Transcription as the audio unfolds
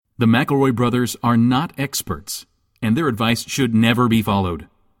The McElroy brothers are not experts, and their advice should never be followed.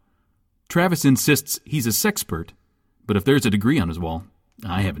 Travis insists he's a sexpert, but if there's a degree on his wall,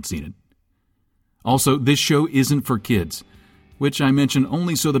 I haven't seen it. Also, this show isn't for kids, which I mention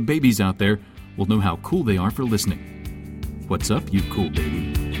only so the babies out there will know how cool they are for listening. What's up, you cool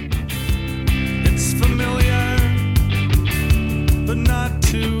baby? It's familiar, but not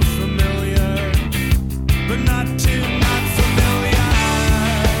too familiar, but not too not familiar.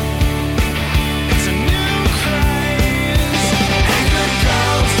 It's a new craze. Hey, good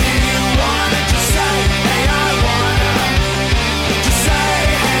girls, do you wanna just say, hey, I wanna? Just say,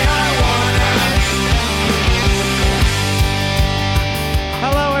 hey, I wanna.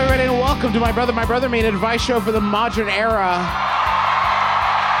 Hello, everybody, and welcome to My Brother Me, an advice show for the modern era.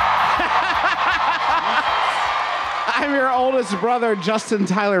 I'm your oldest brother, Justin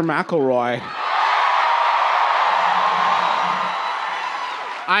Tyler McElroy.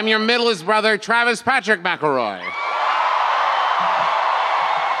 I'm your middlest brother, Travis Patrick McElroy.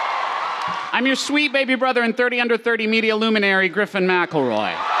 I'm your sweet baby brother and 30 under 30 media luminary, Griffin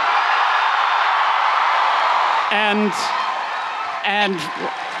McElroy. And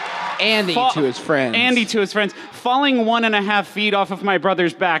Andy to his friends. Andy to his friends. Falling 1.5 feet off of my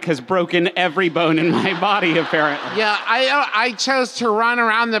brother's back has broken every bone in my body, apparently. Yeah, I chose to run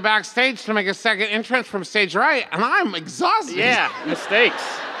around the backstage to make a second entrance from stage right, and I'm exhausted. Yeah, mistakes.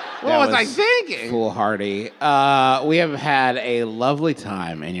 What was I thinking? Foolhardy. We have had a lovely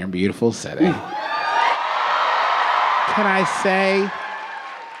time in your beautiful city. Can I say,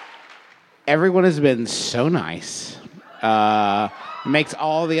 everyone has been so nice. Makes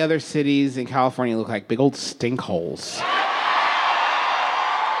all the other cities in California look like big old stink holes.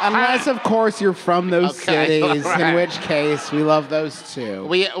 Unless, of course, you're from those cities, right. in which case we love those too.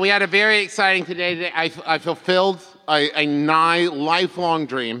 We had a very exciting today. I fulfilled a nigh lifelong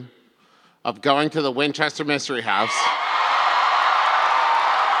dream of going to the Winchester Mystery House.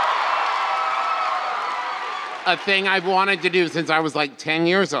 A thing I've wanted to do since I was like 10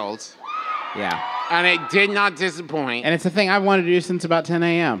 years old. Yeah. And it did not disappoint. And it's a thing I've wanted to do since about 10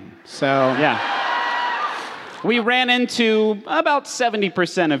 a.m. So Yeah. We ran into about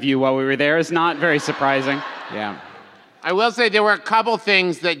 70% of you while we were there. It's not very surprising. yeah. I will say there were a couple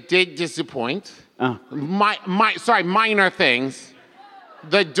things that did disappoint. Oh. Minor things.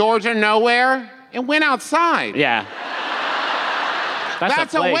 The door to nowhere, it went outside. Yeah.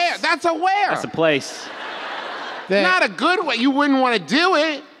 That's a place. That's a where. That's a place. Not a good way. You wouldn't want to do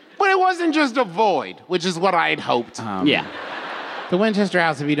it, but it wasn't just a void, which is what I had hoped. Yeah. The Winchester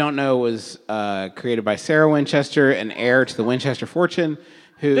House, if you don't know, was created by Sarah Winchester, an heir to the Winchester fortune.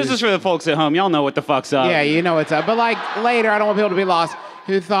 This is for the folks at home. Y'all know what the fuck's up. Yeah, you know what's up. But like later, I don't want people to be lost,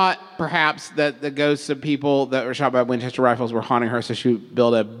 who thought perhaps that the ghosts of people that were shot by Winchester rifles were haunting her, so she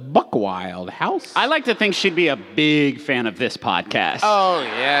built a buck wild house. I like to think she'd be a big fan of this podcast. Oh,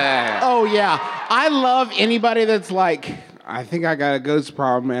 yeah. Oh, yeah. I love anybody that's like, I think I got a ghost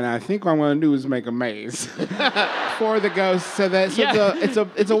problem, and I think what I'm going to do is make a maze for the ghosts. So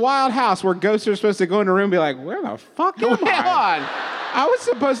it's a wild house where ghosts are supposed to go in a room and be like, where the fuck am I? I was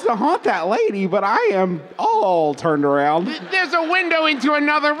supposed to haunt that lady, but I am all turned around. There's a window into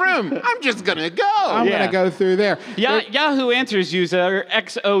another room. I'm just going to go. I'm going to go through there. Yahoo Answers user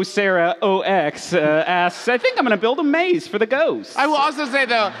XO Sarah OX asks, I think I'm going to build a maze for the ghosts. I will also say,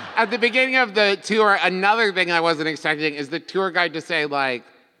 though, at the beginning of the tour, another thing I wasn't expecting is the tour guide to say, like,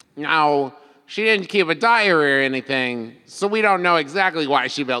 no, she didn't keep a diary or anything, so we don't know exactly why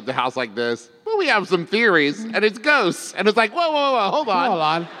she built the house like this. But we have some theories, and it's ghosts. And it's like, whoa, hold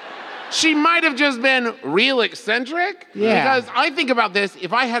on. She might have just been real eccentric. Yeah. Because I think about this,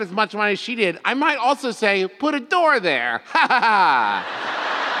 if I had as much money as she did, I might also say, put a door there. Ha ha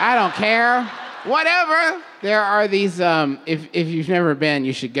ha. I don't care. Whatever. There are these, if you've never been,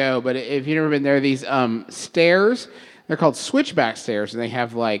 you should go, but if you've never been, there are these stairs. They're called switchback stairs, and they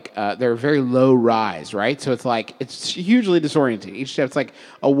have like, they're very low rise, right? So it's hugely disorienting. Each step's like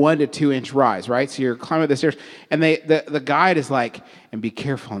a 1 to 2 inch rise, right? So you're climbing the stairs, and the guide is like, and be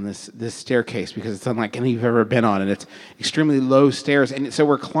careful on this staircase because it's unlike any you've ever been on, and it's extremely low stairs. And so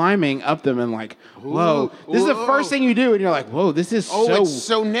we're climbing up them, and like, whoa, this is the first thing you do, and you're like, whoa, this is it's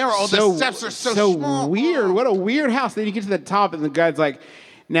so narrow. The steps are so small. Weird. What a weird house. Then you get to the top, and the guide's like,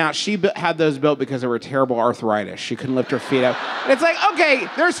 now, she had those built because of her terrible arthritis. She couldn't lift her feet up. And it's like, okay,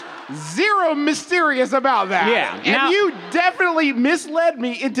 there's zero mysterious about that. Yeah. And you definitely misled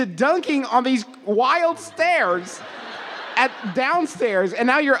me into dunking on these wild stairs at downstairs. And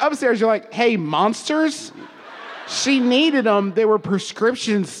now you're upstairs. You're like, hey, monsters? She needed them. They were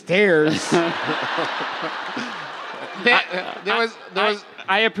prescription stairs. There was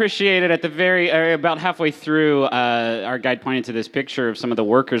I appreciate it. At the about halfway through, our guide pointed to this picture of some of the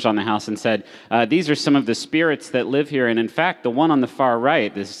workers on the house and said, "These are some of the spirits that live here." And in fact, the one on the far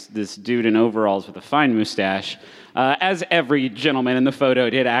right, this dude in overalls with a fine mustache, as every gentleman in the photo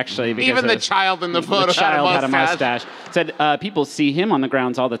did, actually. Because Even the child in the photo the child had a mustache. Said people see him on the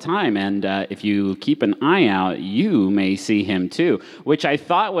grounds all the time, and if you keep an eye out, you may see him too. Which I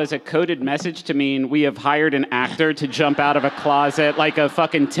thought was a coded message to mean we have hired an actor to jump out of a closet like a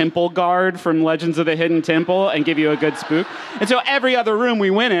fucking temple guard from Legends of the Hidden Temple and give you a good spook. And so every other room we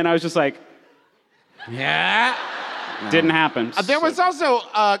went in, I was just like, Yeah. didn't happen. There was also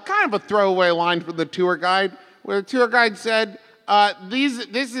kind of a throwaway line from the tour guide where the tour guide said,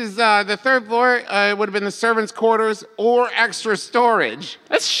 this is the third floor. It would have been the servants' quarters or extra storage.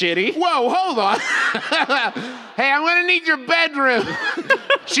 That's shitty. Whoa, hold on. Hey, I'm going to need your bedroom.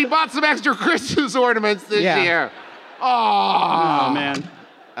 She bought some extra Christmas ornaments this year. Oh,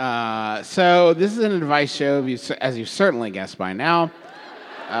 man. So this is an advice show, as you've certainly guessed by now.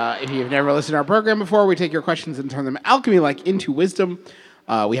 If you've never listened to our program before, we take your questions and turn them alchemy-like into wisdom.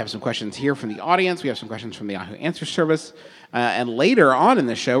 We have some questions here from the audience. We have some questions from the Yahoo Answer Service. And later on in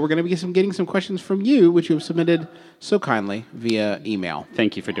the show, we're going to be getting some questions from you, which you have submitted so kindly via email.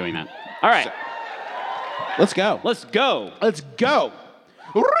 Thank you for doing that. All right. So, let's go. Let's go. Let's go.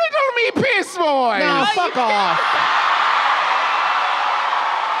 Riddle me, piss boy. No, fuck off.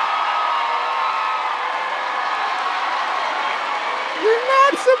 You're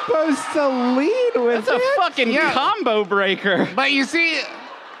not supposed to lead with That's a it. fucking combo breaker. But you see,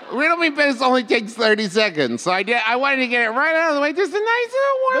 riddle me piss only takes 30 seconds. So I wanted to get it right out of the way. Just a nice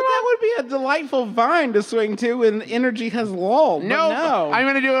little But warm that up. would be a delightful vine to swing to when energy has lulled. No, No. I'm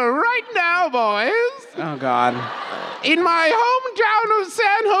going to do it right now, boys. Oh, God. In my hometown of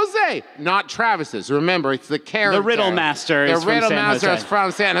San Jose. Not Travis's. Remember, it's the character. The Riddle Master is The from Riddle San Master Jose. is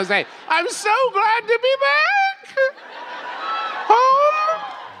from San Jose. I'm so glad to be back.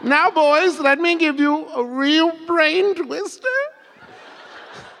 Home. Now, boys, let me give you a real brain twister.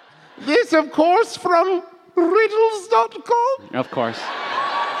 This, of course, from riddles.com. Of course.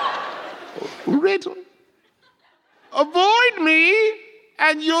 Riddle. Avoid me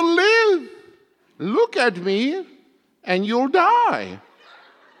and you'll live. Look at me and you'll die.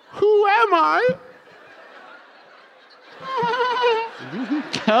 Who am I?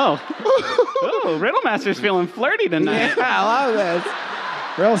 Oh, Riddle Master's feeling flirty tonight. Yeah, I love this.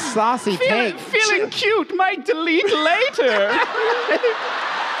 Real saucy take. Feeling cute, might delete later.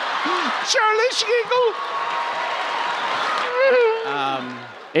 Charlie Schigel.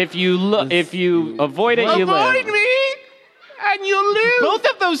 If you avoid it, you live. Avoid me and you'll live. Both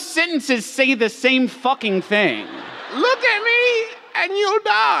of those sentences say the same fucking thing. Look at me and you'll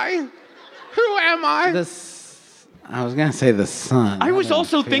die. Who am I? I was going to say the sun. I was don't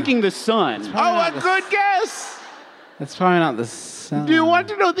also feel- thinking the sun. Oh, a good guess. That's probably not the sun. Do you want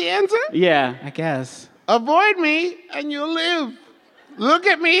to know the answer? Yeah. I guess. Avoid me and you'll live. Look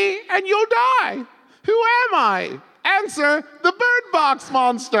at me and you'll die. Who am I? Answer, the Bird Box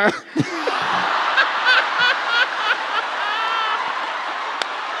monster.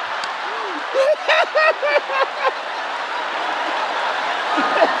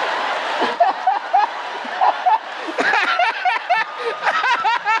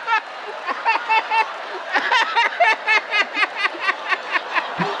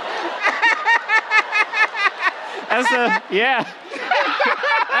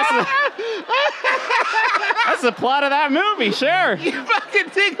 That's the plot of that movie, sure. You fucking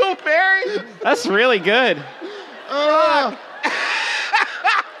Tinkle Fairy. That's really good.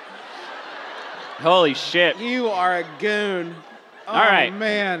 Holy shit. You are a goon. All right.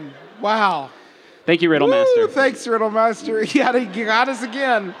 Man. Wow. Thank you, Riddle Woo, Master. thanks, Riddle Master. You got us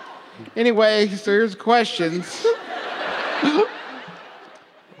again. Anyway, so here's questions.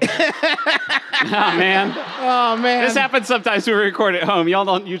 Oh, man. Oh, man. This happens sometimes when we record at home. Y'all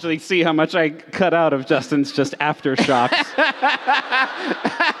don't usually see how much I cut out of Justin's just aftershocks.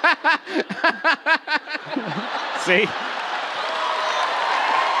 See?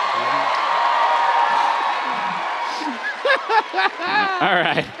 All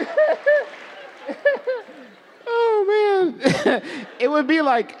right. Oh man. It would be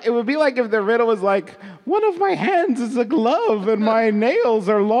like if the riddle was like, one of my hands is a glove and my nails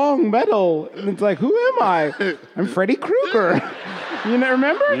are long metal. And it's like, who am I? I'm Freddy Krueger. You know,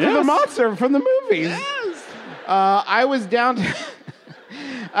 remember? Yes. The monster from the movies. Yes. I was down to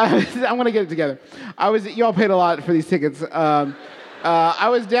I'm gonna get it together. Y'all paid a lot for these tickets. I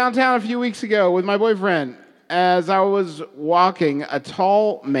was downtown a few weeks ago with my boyfriend. As I was walking, a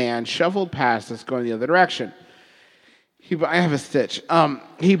tall man shuffled past us going the other direction. I have a stitch.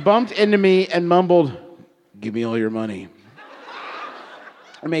 He bumped into me and mumbled, "Give me all your money."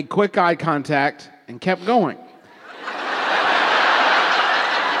 I made quick eye contact and kept going.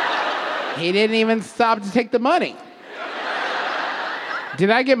 He didn't even stop to take the money.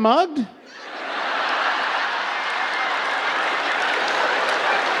 Did I get mugged?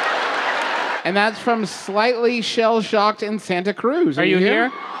 And that's from Slightly Shell-Shocked in Santa Cruz. Are you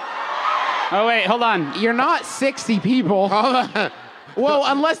here? Oh, wait, hold on. You're not 60 people. Well,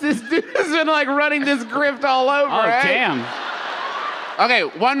 unless this dude has been like running this grift all over, Oh, right? damn. Okay,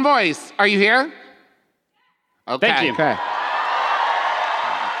 one voice. Are you here? Okay. Thank you. Okay.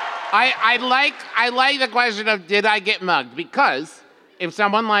 I like the question of did I get mugged? Because if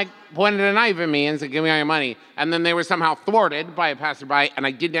someone like pointed a knife at me and said, "Give me all your money," and then they were somehow thwarted by a passerby and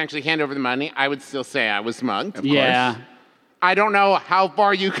I didn't actually hand over the money, I would still say I was mugged. Of Yeah. course. I don't know how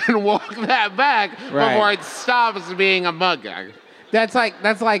far you can walk that back Right. before it stops being a mug gag. That's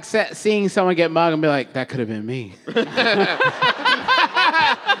like seeing someone get mugged and be like, "That could have been me."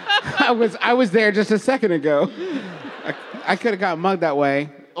 I was there just a second ago. I could have got mugged that way.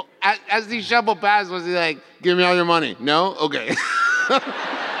 As he shuffled past, was he like, "Give me all your money"? No? Okay.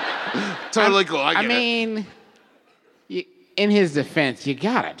 Totally cool. I get it. mean, in his defense, you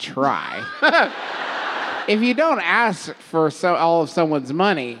gotta try. If you don't ask for all of someone's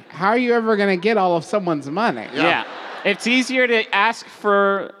money, how are you ever gonna get all of someone's money? Yeah. It's easier to ask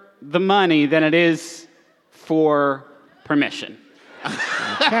for the money than it is for permission.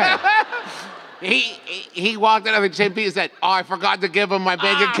 Okay. He walked out of the JP and said, "Oh, I forgot to give him my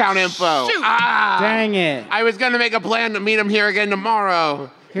bank account info. shoot. Dang it. I was going to make a plan to meet him here again tomorrow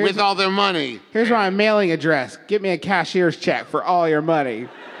with all their money." Here's my mailing address. Get me a cashier's check for all your money.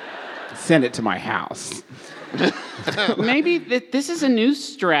 Send it to my house. Maybe this is a new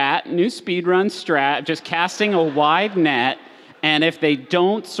speedrun strat, just casting a wide net, and if they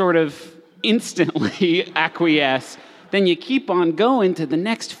don't sort of instantly acquiesce, then you keep on going to the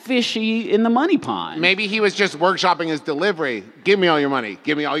next fishy in the money pond. Maybe he was just workshopping his delivery. "Give me all your money.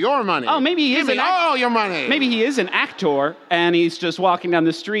 Give me all your money." Oh, maybe he Give is me an all your money. Maybe he is an actor, and he's just walking down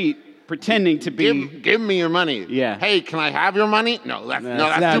the street pretending to be... Give me your money. Yeah. Hey, can I have your money? No, that's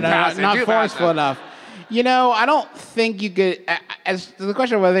too passive. Not too forceful passive. enough. You know, I don't think you could. As to the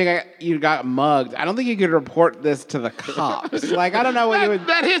question of whether you got mugged, I don't think you could report this to the cops. Like, I don't know what you would.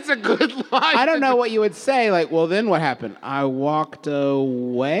 That is a good line. I don't know what you would say. Like, well, then what happened? I walked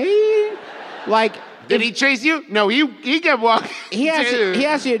away. Like, Did he chase you? No, he kept walking. he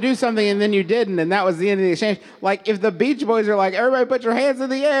asked you to do something and then you didn't, and that was the end of the exchange. Like, if the Beach Boys are like, "Everybody put your hands in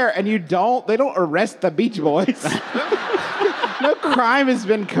the air," and you don't, they don't arrest the Beach Boys. No crime has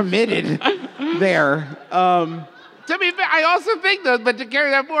been committed there. To be fair, I also think though, but to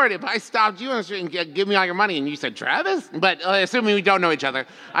carry that forward, if I stopped you on the street and "Give me all your money," and you said, "Travis," but assuming we don't know each other,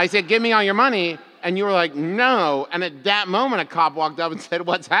 I said, "Give me all your money," and you were like, "No," and at that moment a cop walked up and said,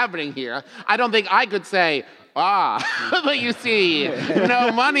 "What's happening here?" I don't think I could say, but you see,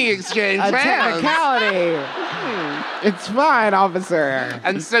 no money exchange. A hands. technicality. It's fine, officer.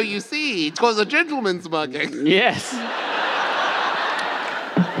 And so you see, it was a gentleman's mugging. Yes.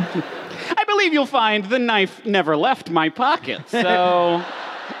 I believe you'll find the knife never left my pocket, so...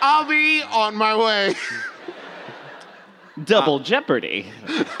 I'll be on my way. Double jeopardy.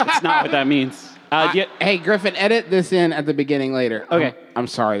 That's not what that means. Hey, Griffin, edit this in at the beginning later. Okay. I'm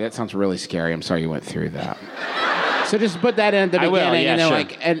sorry, that sounds really scary. I'm sorry you went through that. So just put that in at the I beginning, will, yeah, and then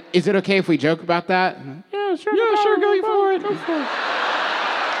sure. and is it okay if we joke about that? Yeah, sure. Go for it.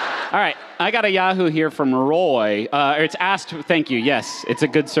 All right, I got a Yahoo here from Roy. It's asked, thank you, yes, it's a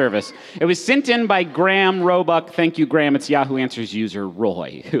good service. It was sent in by Graham Roebuck. Thank you, Graham. It's Yahoo Answers user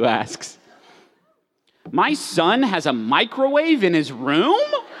Roy, who asks, "My son has a microwave in his room?"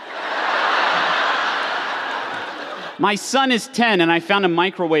 My son is 10, and I found a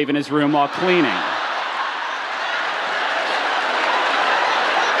microwave in his room while cleaning.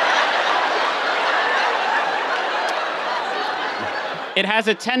 It has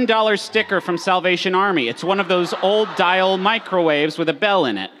a $10 sticker from Salvation Army. It's one of those old dial microwaves with a bell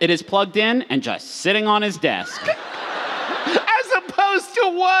in it. It is plugged in and just sitting on his desk. As opposed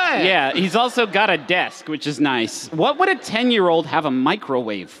to what? Yeah, he's also got a desk, which is nice. What would a 10-year-old have a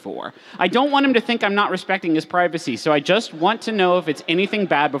microwave for? I don't want him to think I'm not respecting his privacy, so I just want to know if it's anything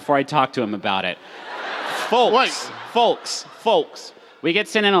bad before I talk to him about it. Folks, we get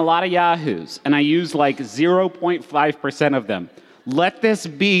sent in a lot of Yahoos, and I use like 0.5% of them. Let this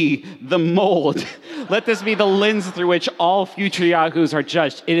be the mold. Let this be the lens through which all future Yahoos are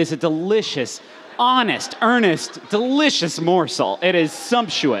judged. It is a delicious, honest, earnest, delicious morsel. It is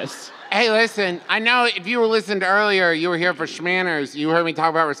sumptuous. Hey, listen, I know if you were listened earlier, you were here for schmanners. You heard me talk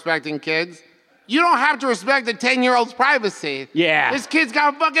about respecting kids. You don't have to respect a 10-year-old's privacy. Yeah. This kid's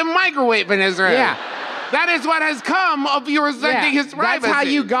got a fucking microwave in his room. Yeah. That is what has come of you respecting his privacy. That's how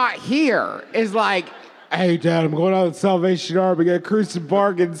you got here. Is like, hey, Dad, I'm going out to the Salvation Army, get cruise some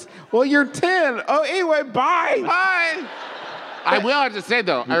bargains. Well, you're 10. Oh, anyway, bye. Bye. I will have to say,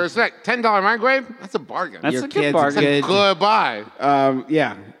 though, I respect $10 microwave. That's a bargain. That's Your a good kid's bargain. good. Good buy.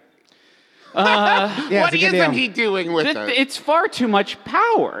 Yeah. What it's a good isn't deal. he doing with it? It's far too much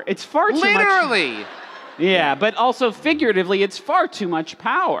power. It's far too much. Literally. Yeah, but also figuratively, it's far too much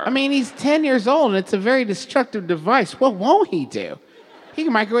power. I mean, he's 10 years old, and it's a very destructive device. What won't he do? He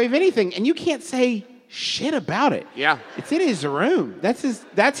can microwave anything, and you can't say shit about it. Yeah. It's in his room. That's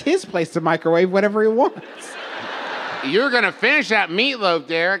his place to microwave whatever he wants. You're going to finish that meatloaf,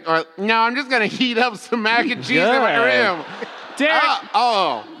 Derek. Or no, I'm just going to heat up some mac and cheese in my Good. room.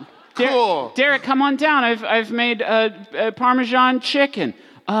 Derek, Cool. Derek, come on down. I've made a Parmesan chicken.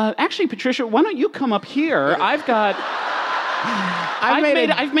 Actually, Patricia, why don't you come up here? I've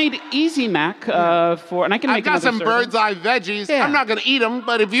made Easy Mac for, and I can make I've got some another serving. bird's eye veggies. Yeah. I'm not going to eat them,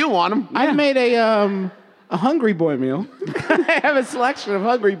 but if you want them. I've made a Hungry Boy meal. I have a selection of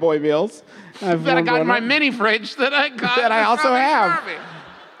Hungry Boy meals. I've That I warmed got in one my up. mini fridge that I got. That I from also Salvation have. Army.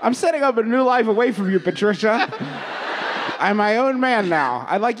 I'm setting up a new life away from you, Patricia. I'm my own man now.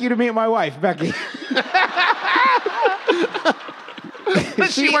 I'd like you to meet my wife, Becky.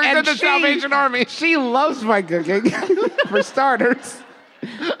 She works at the Salvation Army. She loves my cooking, for starters.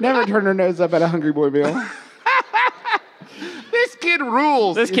 Never turn her nose up at a Hungry Boy meal. This kid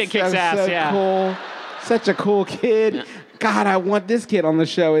rules. This kid kicks So ass, yeah. Cool. Such a cool kid. God, I want this kid on the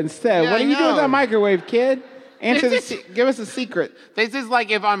show instead. Yeah, What I are you doing with know. that microwave, kid? This is- Give us a secret. This is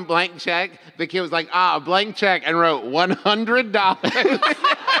like if on blank check, the kid was like, a blank check, and wrote $100.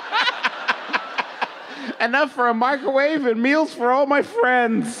 Enough for a microwave and meals for all my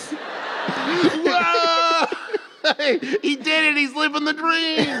friends. Whoa! He did it. He's living the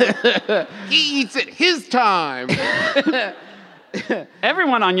dream. He eats at his time.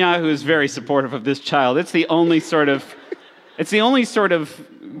 Everyone on Yahoo is very supportive of this child. It's the only sort of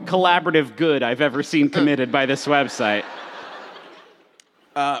collaborative good I've ever seen committed by this website.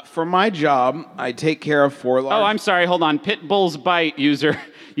 For my job, I take care of 4 large... Oh, I'm sorry. Hold on. Pitbull's Bite user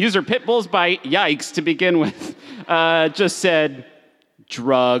Pitbull's Bite. Yikes! To begin with, just said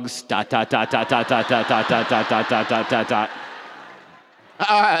drugs. ...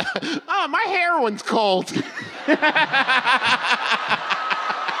 My heroin's cold.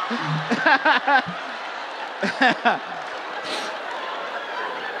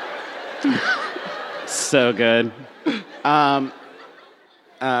 So good.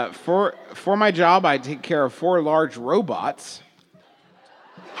 For my job, I take care of 4 large robots.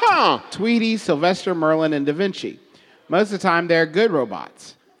 Huh. Tweety, Sylvester, Merlin, and Da Vinci. Most of the time, they're good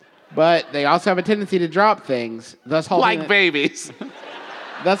robots. But they also have a tendency to drop things, thus halting, Like babies.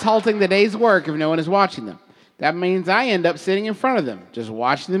 thus halting the day's work if no one is watching them. That means I end up sitting in front of them, just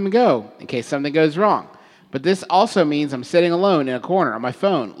watching them go in case something goes wrong. But this also means I'm sitting alone in a corner on my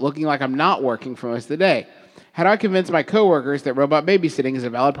phone, looking like I'm not working for most of the day. How do I convince my coworkers that robot babysitting is a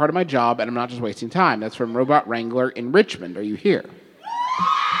valid part of my job and I'm not just wasting time? That's from Robot Wrangler in Richmond. Are you here?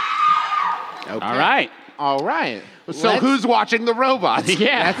 Okay. All right. All right. So Let's- who's watching the robots?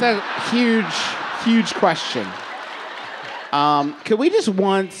 Yeah. That's a huge question. Could we just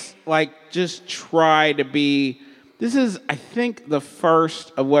once, just try to be... This is, I think, the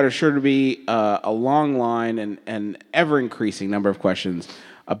first of what are sure to be a long line and ever-increasing number of questions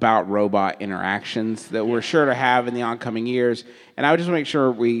about robot interactions that we're sure to have in the oncoming years. And I would just make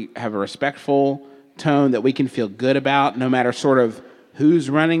sure we have a respectful tone that we can feel good about, no matter sort of who's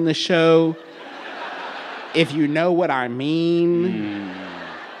running the show. If you know what I mean.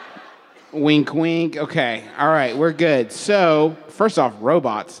 Wink, wink. Okay. All right. We're good. So, first off,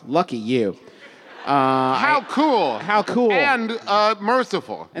 robots. Lucky you. How cool. How cool. And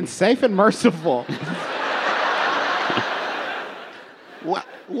merciful. And safe and merciful.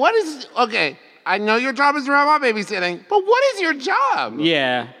 What is... Okay, I know your job is robot babysitting, but what is your job?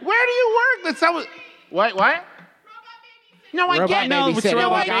 Yeah. Where do you work? That's someone... What? No, I Robot get No, babysitting. it's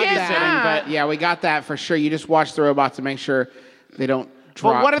robot We got babysitting, that. but- Yeah, we got that for sure. You just watch the robots to make sure they don't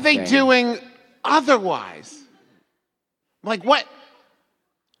drop But what are they things. doing otherwise? Like what?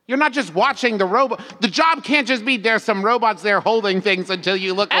 You're not just watching the robot. The job can't just be there's some robots there holding things until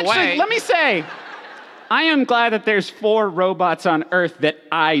you look Actually, away. let me say, I am glad that there's 4 robots on Earth that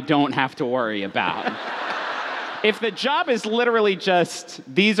I don't have to worry about. If the job is literally just,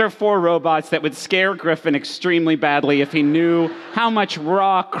 these are 4 robots that would scare Griffin extremely badly if he knew how much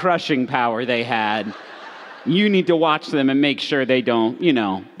raw crushing power they had, you need to watch them and make sure they don't,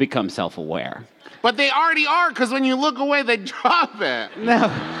 become self-aware. But they already are, because when you look away, they drop it.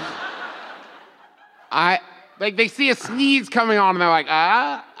 No. Like, they see a sneeze coming on, and they're like,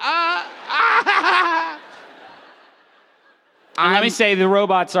 And let me say, the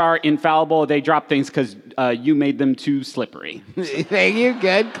robots are infallible. They drop things because you made them too slippery. Thank you.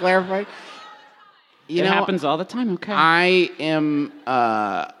 Good. Clarify. It happens all the time, okay. I am...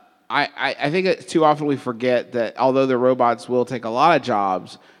 I think it's too often we forget that although the robots will take a lot of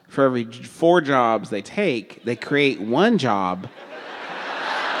jobs, for every 4 jobs they take, they create 1 job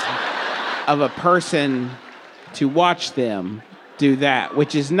of a person to watch them do that,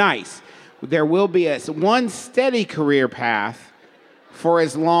 which is nice. There will be one steady career path for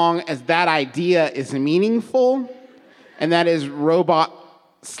as long as that idea is meaningful, and that is robot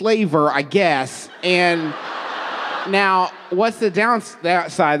slaver, I guess. And now, what's the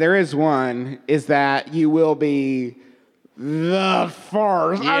downside? There is one, is that you will be the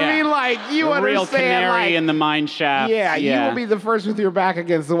first. Yeah. I mean, like, you the understand, real canary like, in the mine shaft. yeah, you will be the first with your back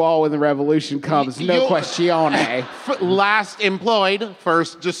against the wall when the revolution comes. No questione. Last employed,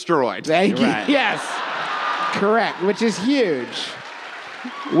 first destroyed. Thank you. Right. Yes. Correct. Which is huge.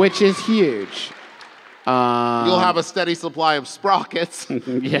 You'll have a steady supply of sprockets.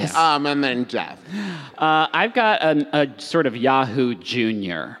 Yes. And then death. I've got a sort of Yahoo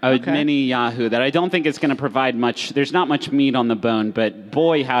Junior, a mini Yahoo that I don't think is going to provide much. There's not much meat on the bone, but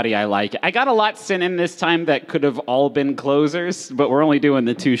boy, howdy, I like it. I got a lot sent in this time that could have all been closers, but we're only doing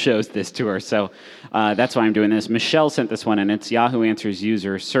the 2 shows this tour, so that's why I'm doing this. Michelle sent this one, and it's Yahoo Answers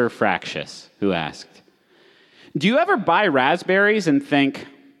user Sir Fractious, who asked, do you ever buy raspberries and think,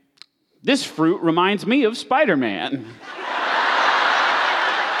 this fruit reminds me of Spider-Man?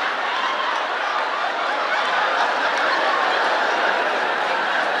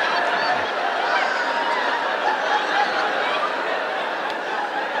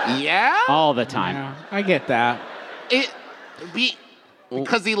 Yeah? All the time. Yeah, I get that.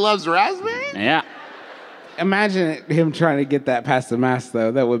 Because he loves raspberry? Yeah. Imagine him trying to get that past the mask,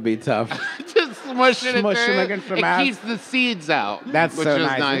 though. That would be tough. Just smushing Smush it him through. against the It mask. keeps the seeds out. That's which so is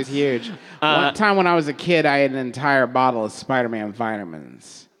nice. It's huge. One time when I was a kid, I had an entire bottle of Spider-Man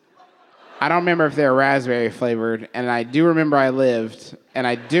vitamins. I don't remember if they were raspberry flavored, and I do remember I lived, and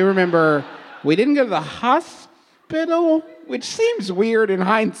I do remember we didn't go to the hospital, which seems weird in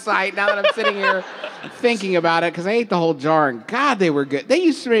hindsight now that I'm sitting here thinking about it, because I ate the whole jar, and God, they were good. They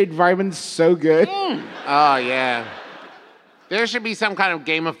used to make vitamins so good. Oh, yeah. There should be some kind of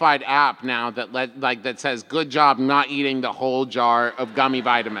gamified app now that says, good job not eating the whole jar of gummy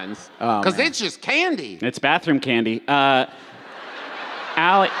vitamins. Oh, Because man. it's just candy. It's bathroom candy. Allie,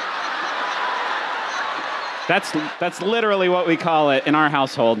 that's literally what we call it in our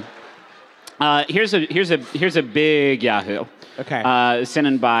household. Here's a big Yahoo. Okay. Sent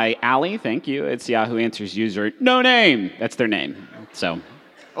in by Allie. Thank you. It's Yahoo Answers user. No name. That's their name. So.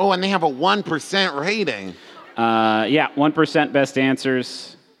 Oh, and they have a 1% rating. 1% best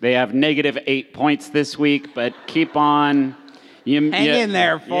answers. They have -8 points this week, but keep on. Hang in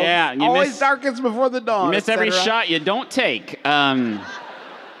there, folks. Yeah, you Always miss, darkest before the dawn. you miss every etc. shot you don't take. No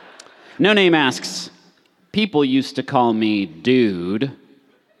name asks, people used to call me dude.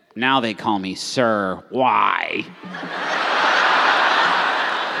 Now they call me sir. Why?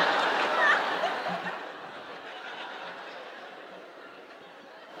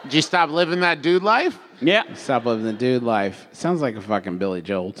 Did you stop living that dude life? Yeah. Stop living the dude life. Sounds like a fucking Billy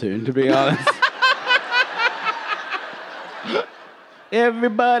Joel tune, to be honest.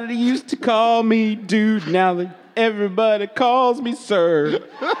 Everybody used to call me dude. Now everybody calls me sir.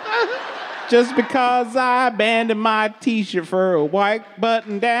 Just because I abandoned my t-shirt for a white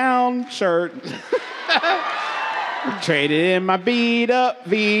button-down shirt. Traded in my beat-up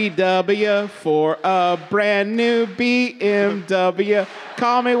VW for a brand new BMW.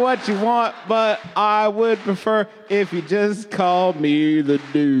 Call me what you want, but I would prefer if you just called me the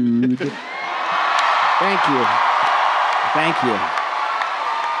dude. Thank you. Thank you.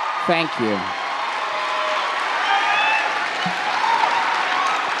 Thank you.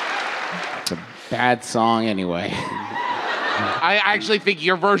 It's a bad song anyway. I actually think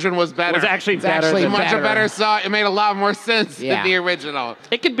your version was better. Was actually It's better actually than much a better. better song. It made a lot more sense Yeah. than the original.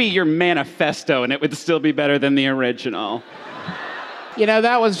 It could be your manifesto, and it would still be better than the original. You know,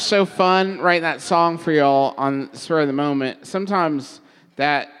 that was so fun writing that song for y'all on spur of the moment. Sometimes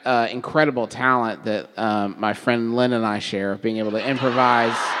that incredible talent that my friend Lynn and I share of being able to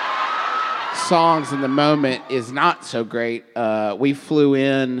improvise songs in the moment is not so great. We flew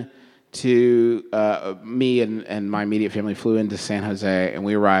in to me and my immediate family flew into San Jose, and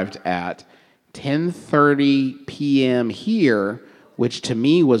we arrived at 10:30 p.m. here, which to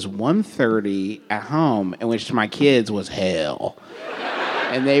me was 1:30 at home, and which to my kids was hell.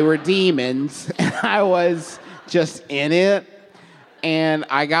 And they were demons, and I was just in it. And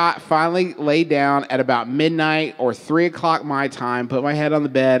I got finally laid down at about midnight or 3 o'clock my time, put my head on the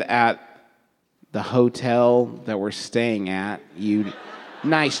bed at the hotel that we're staying at. You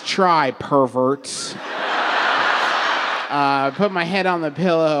nice try, perverts. Put my head on the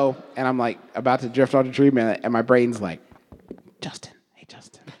pillow, and I'm like about to drift off to dreamland, and my brain's like, Justin, hey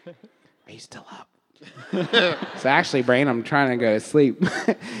Justin, are you still up? So actually, brain, I'm trying to go to sleep.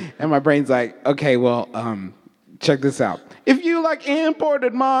 And my brain's like, okay, well, check this out. If you like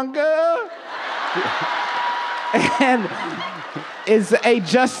imported manga, and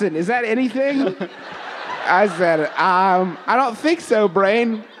Justin, is that anything? I said, I don't think so,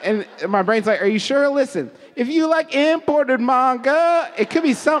 brain. And my brain's like, are you sure? Listen, if you like imported manga, it could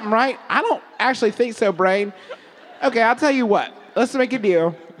be something, right? I don't actually think so, brain. Okay, I'll tell you what. Let's make a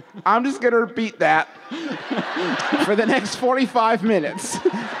deal. I'm just going to repeat that for the next 45 minutes.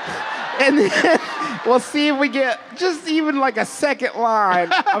 And then we'll see if we get just even like a second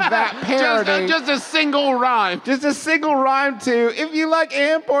line of that parody. Just a single rhyme. Just a single rhyme to, if you like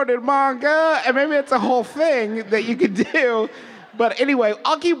imported manga, and maybe it's a whole thing that you could do. But anyway,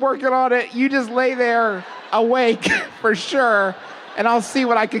 I'll keep working on it. You just lay there awake for sure, and I'll see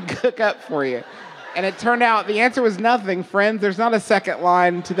what I can cook up for you. And it turned out the answer was nothing, friends. There's not a second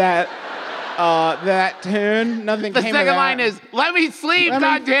line to that tune. Nothing The came of second that. line is, let me sleep, Let me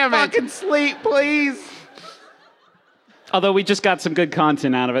goddammit. fucking sleep, please. Although we just got some good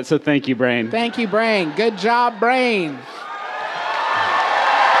content out of it, so thank you, Brain. Thank you, Brain. Good job, Brain.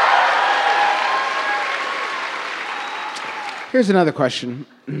 Here's another question.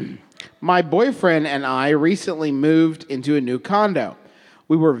 My boyfriend and I recently moved into a new condo.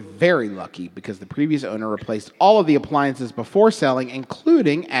 We were very lucky because the previous owner replaced all of the appliances before selling,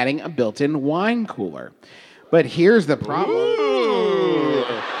 including adding a built-in wine cooler. But here's the problem.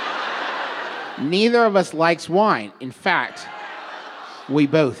 Neither of us likes wine. In fact, we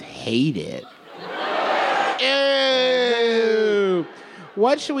both hate it. Ew.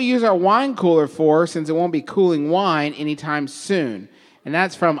 What should we use our wine cooler for, since it won't be cooling wine anytime soon? And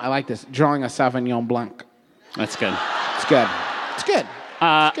that's from, I like this, Drawing a Sauvignon Blanc. That's good. It's good. It's good.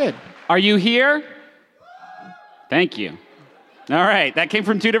 It's good. Are you here? Thank you. All right, that came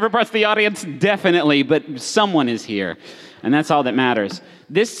from two different parts of the audience, definitely, but someone is here, and that's all that matters.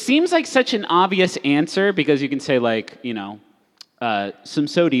 This seems like such an obvious answer because you can say, like, you know, some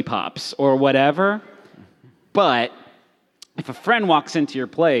sody pops or whatever, but if a friend walks into your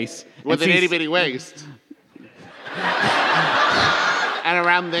place With and an sees itty-bitty waist. And a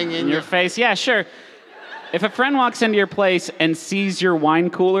round thing in your face, yeah, sure. If a friend walks into your place and sees your wine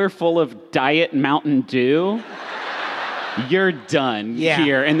cooler full of Diet Mountain Dew, you're done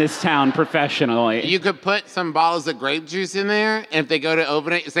here in this town professionally. You could put some bottles of grape juice in there, and if they go to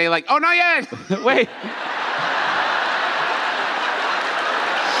open it, say like, oh, not yet. Wait.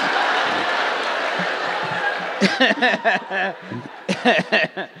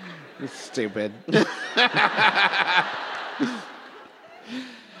 Stupid.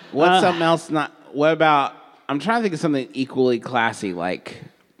 What's something else not... What about... I'm trying to think of something equally classy, like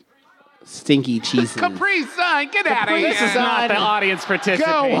stinky cheeses. Capri Sun, get out of here. This is not the audience participation.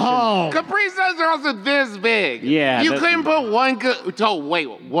 Go home. Capri Suns are also this big. Yeah, You that- couldn't put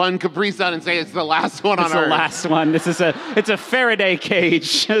one Capri Sun and say it's the last one It's on the Earth. last one. It's a Faraday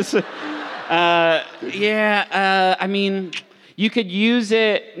cage. I mean, you could use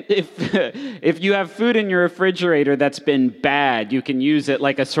it if you have food in your refrigerator that's been bad. You can use it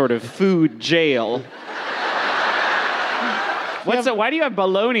like a sort of food jail. Why do you have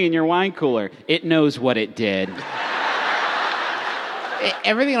bologna in your wine cooler? It knows what it did.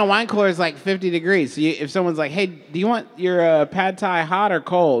 Everything in a wine cooler is like 50 degrees. So if someone's like, hey, do you want your pad thai hot or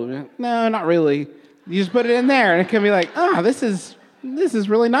cold? No, not really. You just put it in there, and it can be like, this is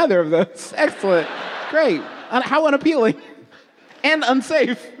really neither of those. Excellent. Great. How unappealing. And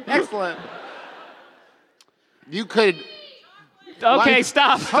unsafe. Excellent. You could... Okay, Like-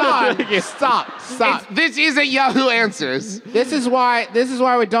 stop. Stop. This isn't Yahoo Answers. This is why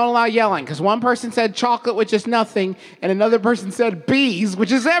we don't allow yelling, because one person said chocolate, which is nothing, and another person said bees,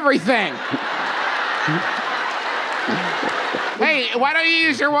 which is everything. Hey, why don't you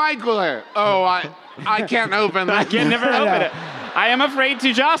use your wine cooler? Oh, I can't open I that. can never open it. I am afraid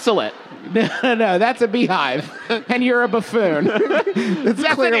to jostle it. No, that's a beehive, and you're a buffoon. That's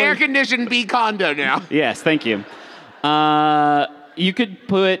clearly- an air-conditioned bee condo now. Yes, thank you. You could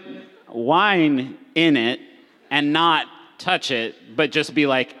put wine in it and not touch it, but just be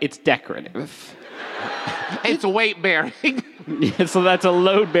like, it's decorative. It's weight-bearing. So that's a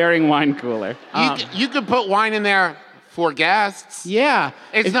load-bearing wine cooler. You could put wine in there for guests. Yeah,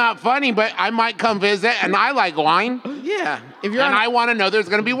 It's not funny, but I might come visit, and I like wine, yeah. If you're and on I want to know there's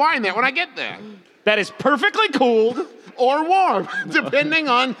going to be wine there when I get there. That is perfectly cooled. Or warm, depending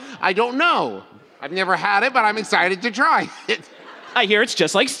on, I don't know. I've never had it, but I'm excited to try it. I hear it's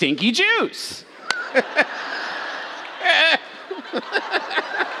just like stinky juice.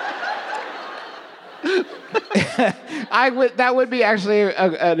 That would be actually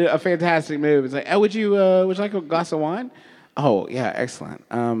a fantastic move. It's like, oh, would you like a glass of wine? Oh, yeah, excellent.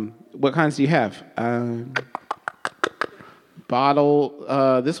 What kinds do you have?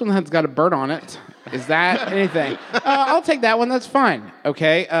 Bottle. This one has got a bird on it. Is that anything? I'll take that one. That's fine.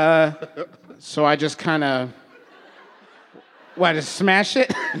 Okay. So I just kind of. What? Just smash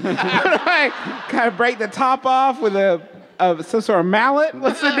it? I kind of break the top off with some sort of mallet.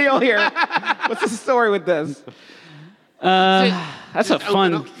 What's the deal here? What's the story with this? That's a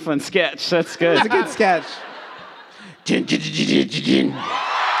fun sketch. That's good. It's a good sketch.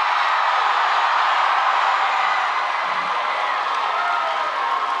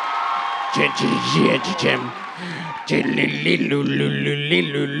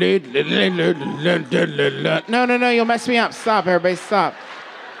 No, you'll mess me up. Stop, everybody, stop.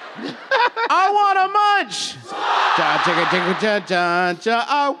 I want a munch. I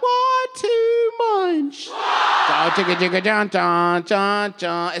want to munch.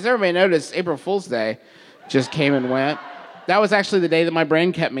 As everybody noticed, April Fool's Day just came and went. That was actually the day that my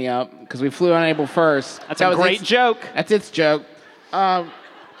brain kept me up because we flew on April 1st. That's a great joke. That's its joke.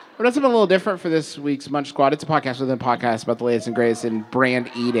 But that's something a little different for this week's Munch Squad. It's a podcast within a podcast about the latest and greatest in brand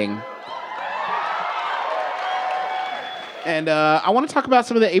eating. And I want to talk about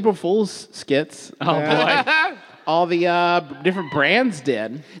some of the April Fool's skits. Oh, boy. All the different brands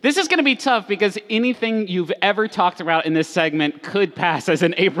did. This is going to be tough because anything you've ever talked about in this segment could pass as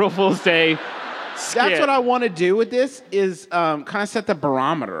an April Fool's Day skit. That's what I want to do with this is kind of set the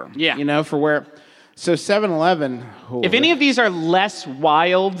barometer. Yeah. You know, for where... So 7-Eleven... If any of these are less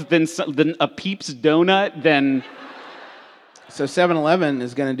wild than a Peeps donut, then... So 7-Eleven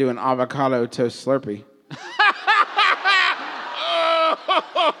is going to do an avocado toast Slurpee. It's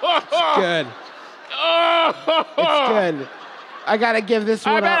good. It's good. I got to give this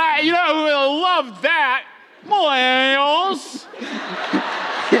one up. You know who will love that? Millennials.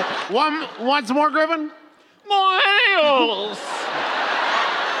 Once more, Griffin? Millennials.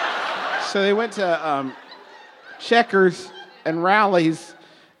 So they went to Checkers and Rallies,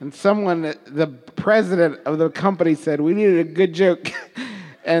 and the president of the company said, we needed a good joke.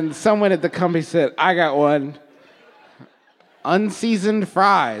 And someone at the company said, I got one. Unseasoned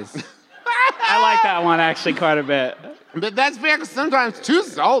fries. I like that one actually quite a bit. But that's because sometimes too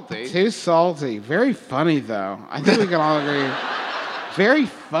salty. Too salty. Very funny, though. I think we can all agree. Very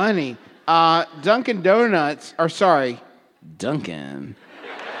funny. Dunkin' Donuts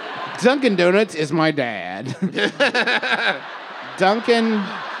is my dad. Dunkin'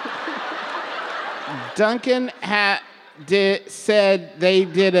 said they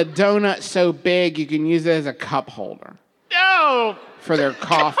did a donut so big you can use it as a cup holder. No! For their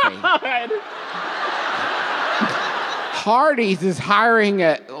coffee. God. Hardee's is hiring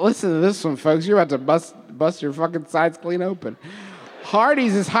listen to this one, folks. You're about to bust your fucking sides clean open.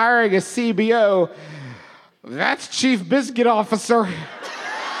 Hardee's is hiring a CBO. That's Chief Biscuit Officer.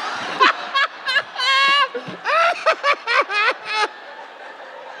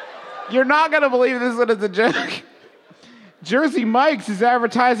 You're not going to believe this one is a joke. Jersey Mike's is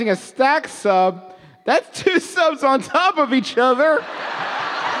advertising a stack sub. That's 2 subs on top of each other.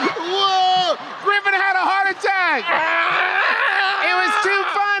 Whoa! Griffin had a heart attack! It was too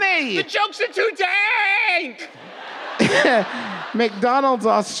funny! The jokes are too dank! McDonald's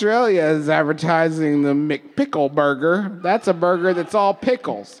Australia is advertising the McPickle Burger. That's a burger that's all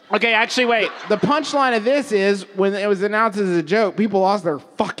pickles. Okay, actually, wait. The punchline of this is, when it was announced as a joke, people lost their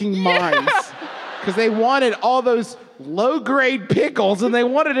fucking minds. Because they wanted all those low-grade pickles, and they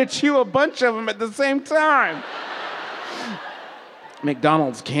wanted to chew a bunch of them at the same time.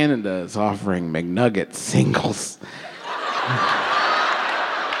 McDonald's Canada is offering McNugget singles.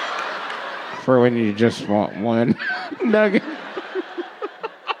 For when you just want one nugget.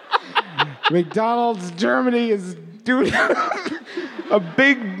 McDonald's Germany is doing a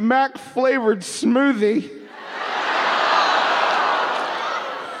Big Mac flavored smoothie.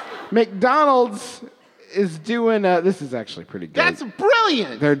 McDonald's is doing, this is actually pretty good. That's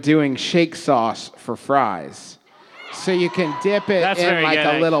brilliant. They're doing shake sauce for fries. So you can dip it That's in very like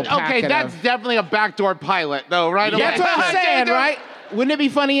good, a little actually. packet Okay, that's of... definitely a backdoor pilot, though, right? That's what I'm saying, right? Wouldn't it be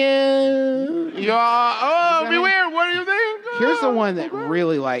funny? Yeah. Oh, it'd be weird. What do you think? Here's the one that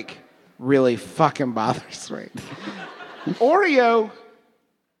really fucking bothers me. Oreo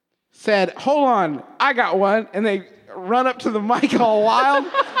said, hold on, I got one. And they run up to the mic all wild.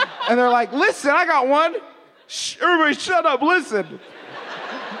 And they're like, listen, I got one. Shh, everybody shut up, listen.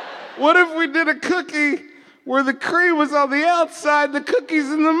 What if we did a cookie where the cream was on the outside, the cookie's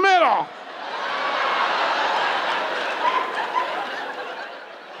in the middle?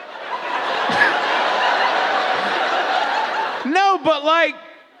 No, but like,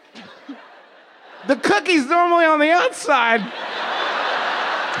 the cookie's normally on the outside.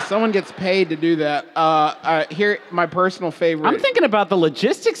 Someone gets paid to do that. Here, my personal favorite. I'm thinking about the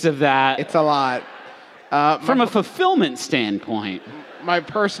logistics of that It's a lot. from a fulfillment standpoint. My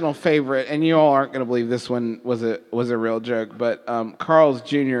personal favorite, and you all aren't going to believe this one was a real joke, but Carl's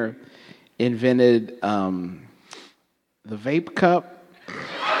Jr. invented the vape cup.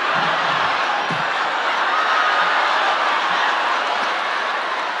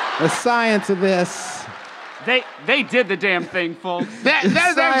 The science of this. They did the damn thing, folks.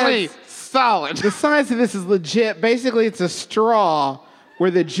 That's actually solid. The science of this is legit. Basically, it's a straw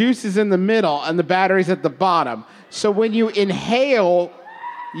where the juice is in the middle and the battery's at the bottom. So when you inhale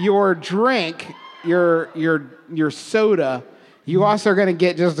your drink, your soda, you also are going to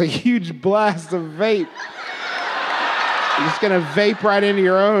get just a huge blast of vape. You're just going to vape right into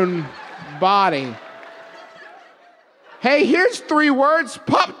your own body. Hey, here's 3 words: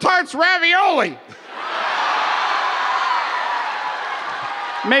 Pop-Tarts ravioli.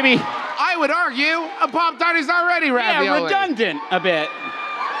 Maybe, I would argue a Pop-Tart is already ravioli. yeah, redundant a bit.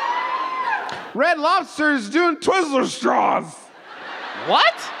 Red Lobster's doing Twizzler straws.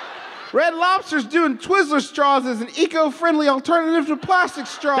 What? Red Lobster's doing Twizzler straws as an eco-friendly alternative to plastic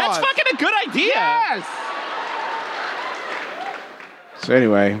straws. That's fucking a good idea. Yes. So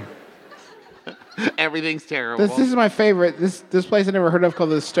anyway, Everything's terrible. this is my favorite. This place I never heard of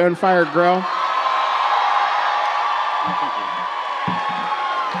called the Stonefire Grill.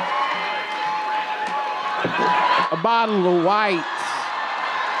 A bottle of white,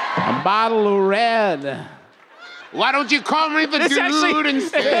 a bottle of red. Why don't you call me the This dude actually,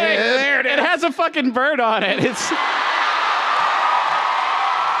 instead? there it has a fucking bird on it. It's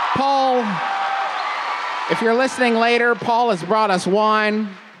Paul, if you're listening later, Paul has brought us wine,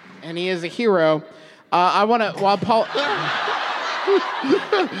 and he is a hero. I want to, while Paul...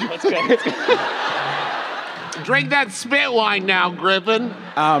 let's go. Drink that spit wine now, Griffin.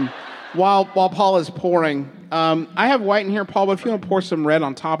 While Paul is pouring, I have white in here, Paul, but if you want to pour some red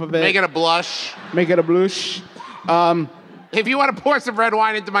on top of it... Make it a blush. Make it a blush. If you want to pour some red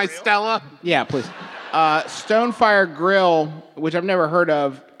wine into my Stella. Yeah, please. Stonefire Grill, which I've never heard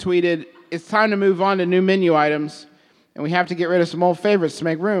of, tweeted, "It's time to move on to new menu items, and we have to get rid of some old favorites to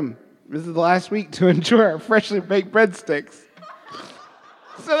make room. This is the last week to enjoy our freshly baked breadsticks."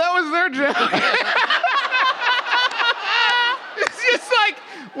 So that was their joke. It's just like,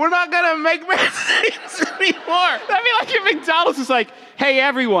 we're not going to make breadsticks anymore. That'd be like if McDonald's was like, hey,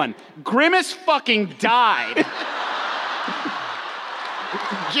 everyone, Grimace fucking died.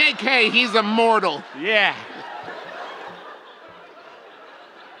 JK, he's immortal. Yeah.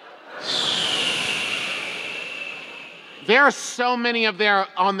 There are so many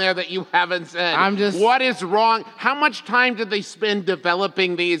on there that you haven't said. What is wrong? How much time did they spend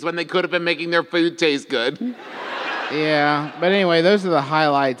developing these when they could have been making their food taste good? Yeah, but anyway, those are the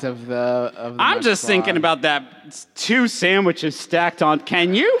highlights of the I'm just Mudslide. thinking about that 2 sandwiches stacked on.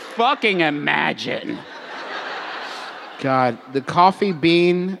 Can you fucking imagine? God, the Coffee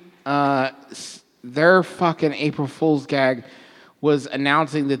Bean, their fucking April Fool's gag was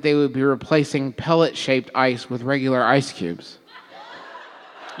announcing that they would be replacing pellet-shaped ice with regular ice cubes.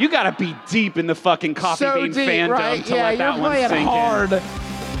 You gotta be deep in the fucking Coffee Bean deep, fandom right? to Yeah, let that you're one playing sink hard. in.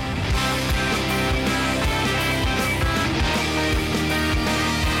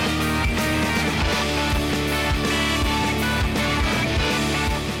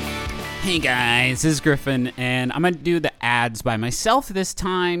 Hey guys, this is Griffin, and I'm going to do the ads by myself this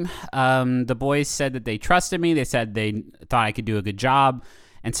time. The boys said that they trusted me. They said they thought I could do a good job,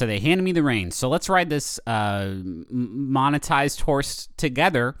 and so they handed me the reins. So let's ride this monetized horse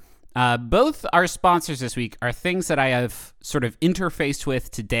together. Both our sponsors this week are things that I have sort of interfaced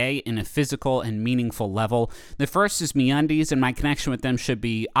with today in a physical and meaningful level. The first is MeUndies, and my connection with them should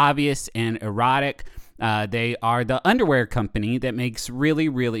be obvious and erotic. They are the underwear company that makes really,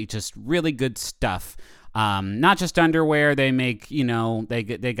 really, just really good stuff. Not just underwear. They make,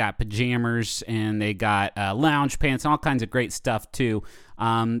 they got pajamas and they got lounge pants and all kinds of great stuff too.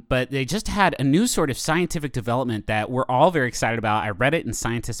 But they just had a new sort of scientific development that we're all very excited about. I read it in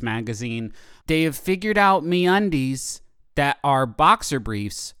Scientist magazine. They have figured out MeUndies that are boxer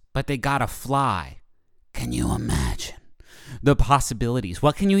briefs, but they gotta fly. Can you imagine the possibilities?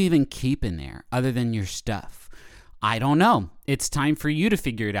 What can you even keep in there other than your stuff? I don't know. It's time for you to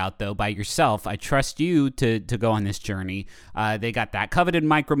figure it out, though, by yourself. I trust you to go on this journey. They got that coveted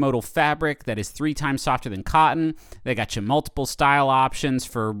micromodal fabric that is 3 times softer than cotton. They got you multiple style options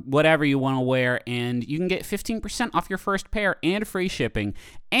for whatever you want to wear, and you can get 15% off your first pair and free shipping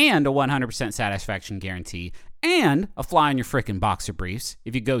and a 100% satisfaction guarantee and a fly on your frickin' boxer briefs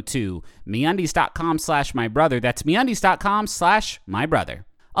if you go to MeUndies.com/mybrother. That's MeUndies.com/mybrother.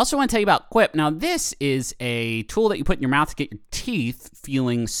 Also want to tell you about Quip. Now, this is a tool that you put in your mouth to get your teeth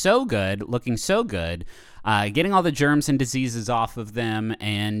feeling so good, looking so good, getting all the germs and diseases off of them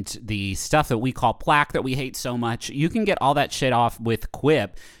and the stuff that we call plaque that we hate so much. You can get all that shit off with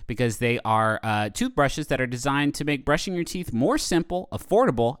Quip because they are toothbrushes that are designed to make brushing your teeth more simple,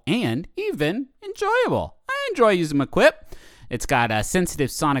 affordable, and even enjoyable. I enjoy using my Quip. It's got sensitive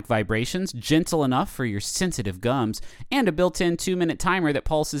sonic vibrations, gentle enough for your sensitive gums, and a built-in 2-minute timer that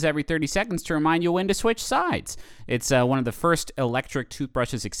pulses every 30 seconds to remind you when to switch sides. It's one of the first electric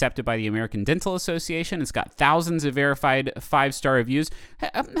toothbrushes accepted by the American Dental Association. It's got thousands of verified 5-star reviews. How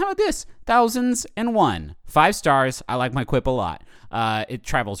about this? 1001. 5 stars. I like my Quip a lot. It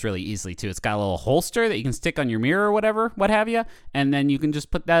travels really easily, too. It's got a little holster that you can stick on your mirror or whatever, what have you, and then you can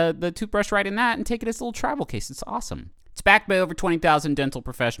just put the toothbrush right in that and take it as a little travel case. It's awesome. It's backed by over 20,000 dental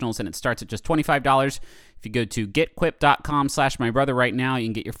professionals, and it starts at just $25. If you go to getquip.com/mybrother right now, you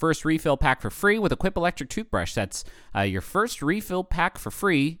can get your first refill pack for free with a Quip electric toothbrush. That's your first refill pack for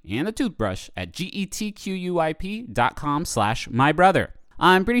free and the toothbrush at getquip.com/mybrother.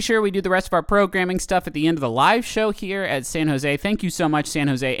 I'm pretty sure we do the rest of our programming stuff at the end of the live show here at San Jose. Thank you so much, San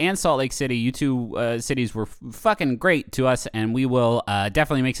Jose and Salt Lake City. You two cities were fucking great to us, and we will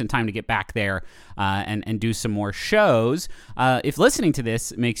definitely make some time to get back there and do some more shows. If listening to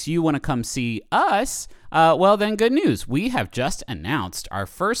this makes you want to come see us, well, then good news. We have just announced our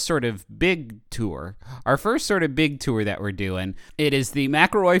first sort of big tour. That we're doing. It is the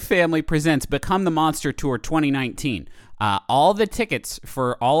McElroy Family Presents Become the Monster Tour 2019. All the tickets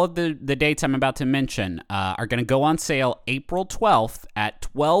for all of the dates I'm about to mention are going to go on sale April 12th at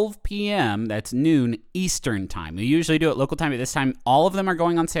 12 p.m. That's noon Eastern time. We usually do it local time. At this time, all of them are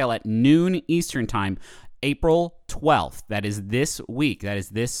going on sale at noon Eastern time, April 12th. That is this week. That is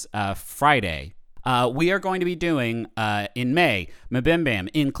this Friday. We are going to be doing, in May, MBMBaM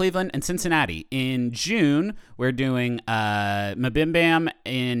in Cleveland and Cincinnati. In June, we're doing MBMBaM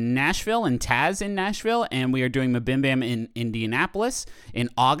in Nashville and Taz in Nashville, and we are doing MBMBaM in Indianapolis. In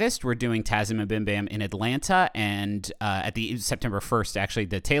August, we're doing Taz and MBMBaM in Atlanta, and at the September 1st, actually,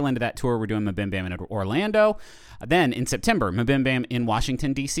 the tail end of that tour, we're doing MBMBaM in Orlando. Then in September, MBMBaM in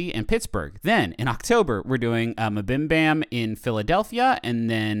Washington, D.C. and Pittsburgh. Then in October, we're doing MBMBaM in Philadelphia, and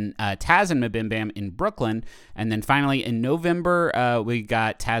then Taz and MBMBaM in Brooklyn. And then finally in November, we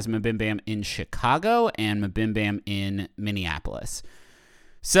got Taz and MBMBaM in Chicago and MBMBaM in Minneapolis.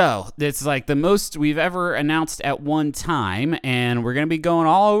 So it's like the most we've ever announced at one time, and we're going to be going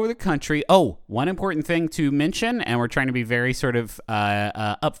all over the country. Oh, one important thing to mention, and we're trying to be very sort of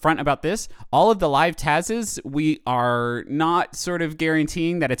upfront about this. All of the live Tazes, we are not sort of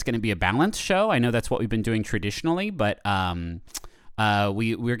guaranteeing that it's going to be a balanced show. I know that's what we've been doing traditionally, but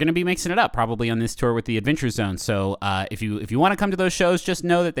we're going to be mixing it up probably on this tour with the Adventure Zone. So if you want to come to those shows, just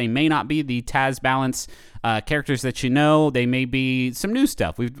know that they may not be the Taz balance characters that you know. They may be some new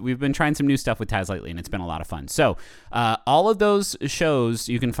stuff. We've been trying some new stuff with Taz lately, and it's been a lot of fun. So all of those shows,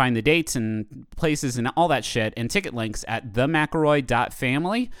 you can find the dates and places and all that shit and ticket links at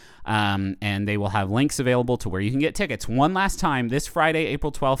themcElroy.family. And they will have links available to where you can get tickets one last time this Friday,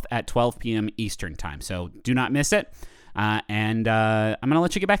 April 12th at 12 p.m. Eastern time. So do not miss it. And I'm going to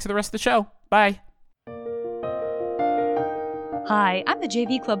let you get back to the rest of the show. Bye. Hi, I'm the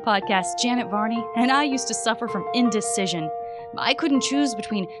JV Club podcast, Janet Varney, and I used to suffer from indecision. I couldn't choose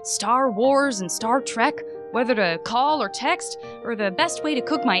between Star Wars and Star Trek, whether to call or text, or the best way to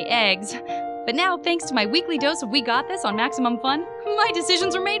cook my eggs. But now, thanks to my weekly dose of We Got This on Maximum Fun, my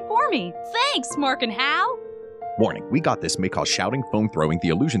decisions are made for me. Thanks, Mark and Hal! Warning, We Got This may cause shouting, phone throwing, the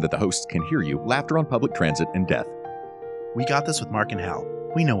illusion that the hosts can hear you, laughter on public transit, and death. We Got This with Mark and Hal.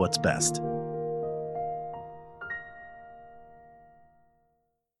 We know what's best.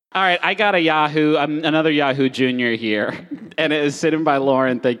 All right, I got a Yahoo, another Yahoo Junior here, and it is sitting by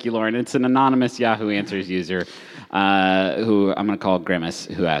Lauren. Thank you, Lauren. It's an anonymous Yahoo Answers user who I'm going to call Grimace,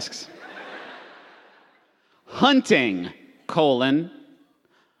 who asks, hunting,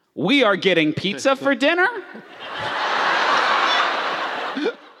 we are getting pizza for dinner?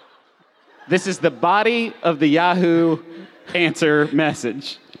 This is the body of the Yahoo answer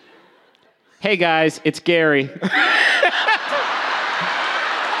message. Hey guys, it's Gary.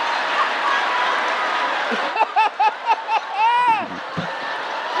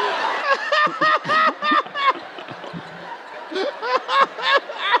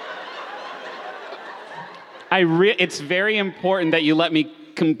 It's very important that you let me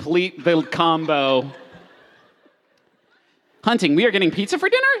complete the combo. Hunting, we are getting pizza for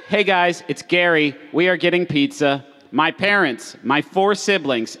dinner? Hey guys, it's Gary. We are getting pizza. My parents, my 4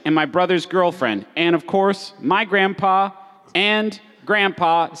 siblings, and my brother's girlfriend, and of course, my grandpa and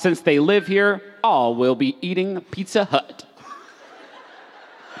grandpa, since they live here, all will be eating Pizza Hut.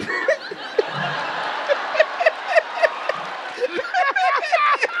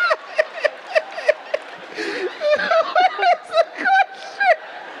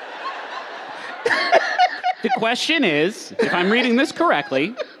 The question is, if I'm reading this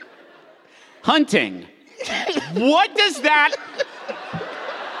correctly, hunting. What does that...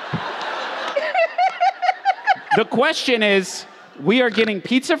 The question is, we are getting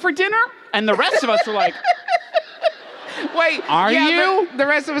pizza for dinner? And the rest of us are like, Wait, Are you? The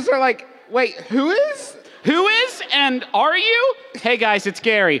rest of us are like, wait, who is? who is and are you? Hey guys, it's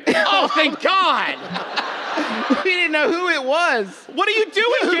Gary. Oh, thank God. We didn't know who it was. What are you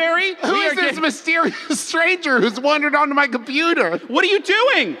doing, Gary? Who We is are this mysterious stranger who's wandered onto my computer? What are you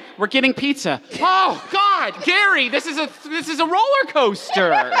doing? We're getting pizza. Oh God, Gary, this is a roller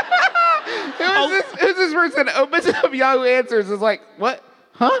coaster. Who's this person? Opens up Yahoo Answers. Is like, what?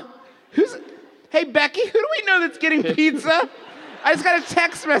 Huh? Hey Becky, who do we know that's getting pizza? I just got a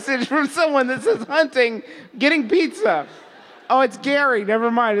text message from someone that says hunting, getting pizza. Oh, it's Gary. Never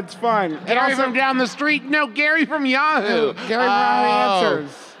mind. It's fine. And Gary also, from down the street? No, Gary from Yahoo. Gary from Yahoo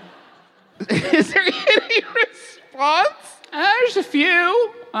Answers. Is there any response? There's a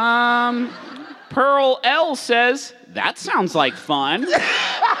few. Pearl L says, that sounds like fun.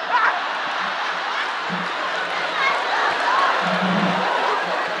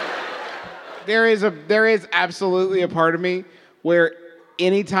 There is absolutely a part of me where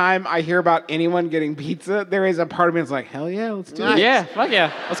anytime I hear about anyone getting pizza, there is a part of me that's like, hell yeah, let's do it. Yeah, fuck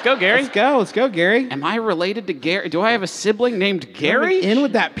yeah. Let's go, Gary. Let's go, Gary. Am I related to Gary? Do I have a sibling named Gary? In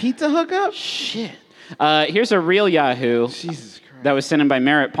with that pizza hookup? Shit. Here's a real Yahoo Jesus Christ. that was sent in by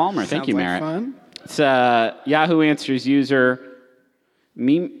Merritt Palmer. Thank you, Sounds Merritt. like fun. It's Yahoo Answers user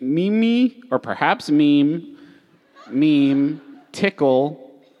Mimi, or perhaps meme, tickle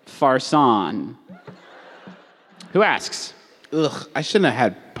Farsan, who asks, Ugh, I shouldn't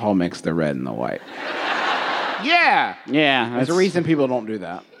have had Paul mix the red and the white. Yeah. yeah, There's a reason people don't do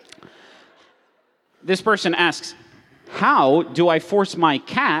that. This person asks, how do I force my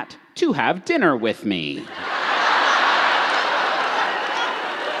cat to have dinner with me?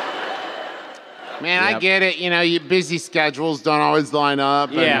 Man, I get it. You know, your busy schedules don't always line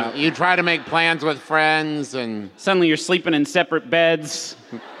up. And Yeah. you try to make plans with friends and Suddenly you're sleeping in separate beds.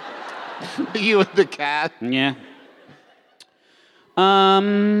 you with the cat. Yeah.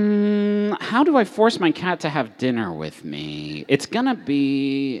 How do I force my cat to have dinner with me? It's gonna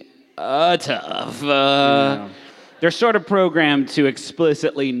be tough. They're sort of programmed to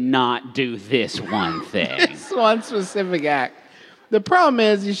explicitly not do this one thing. It's one specific act. The problem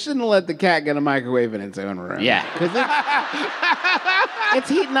is you shouldn't let the cat get a microwave in its own room. Yeah. It's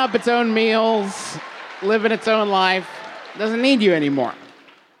heating up its own meals, living its own life. Doesn't need you anymore.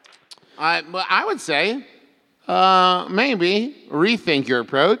 I would say maybe rethink your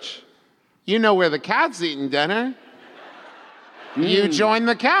approach. You know where the cat's eating dinner. You join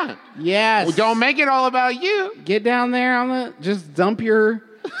the cat. Yes. Well, don't make it all about you. Get down there just dump your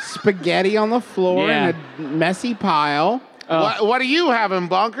spaghetti on the floor Yeah. in a messy pile. What are you having,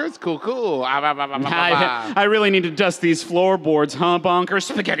 Bonkers? Cool. I really need to dust these floorboards, huh, Bonkers?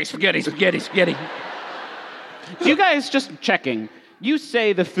 Spaghetti. You guys, just checking, you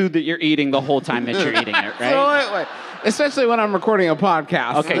say the food that you're eating the whole time that you're eating it, right? Absolutely. Especially when I'm recording a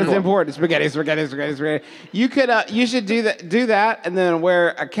podcast. Okay, It's cool. important. Spaghetti. You should do that and then wear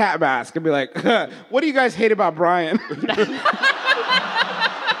a cat mask and be like, what do you guys hate about Brian?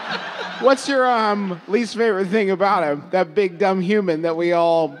 What's your least favorite thing about him? That big dumb human that we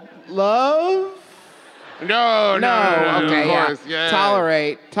all love? No. Okay, of course. Yeah.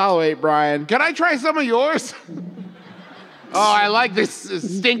 Tolerate, Brian. Can I try some of yours? Oh, I like this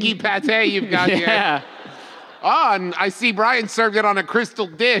stinky pate you've got here. Yeah. Oh, and I see Brian served it on a crystal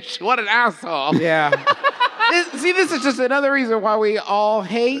dish. What an asshole. Yeah. This is just another reason why we all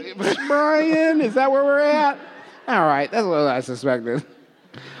hate Brian. Is that where we're at? All right, that's what I suspected.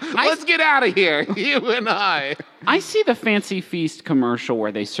 Let's get out of here, you and I. I see the Fancy Feast commercial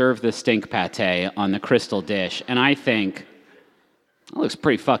where they serve the stink pate on the crystal dish, and I think, that looks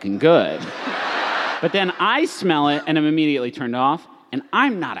pretty fucking good. But then I smell it, and I'm immediately turned off, and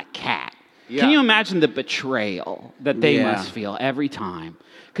I'm not a cat. Yeah. Can you imagine the betrayal that they must feel every time?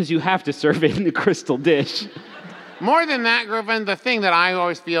 Because you have to serve it in the crystal dish. More than that, Griffin, the thing that I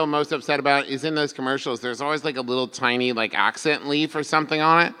always feel most upset about is in those commercials, there's always like a little tiny like accent leaf or something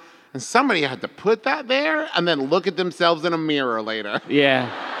on it. And somebody had to put that there and then look at themselves in a mirror later. Yeah.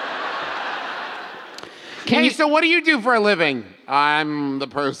 Hey, so what do you do for a living? I'm the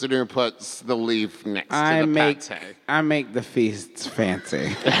person who puts the leaf next to the pate. I make the feasts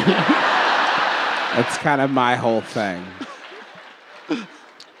fancy. That's kind of my whole thing.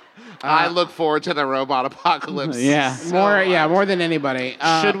 I look forward to the robot apocalypse. Yeah. More than anybody.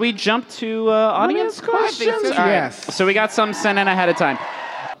 Should we jump to audience questions? so. All right. Yes. So we got some sent in ahead of time.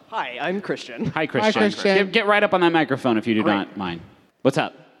 Hi, I'm Christian. Hi, Christian. Christian. Get right up on that microphone if you do not mind. What's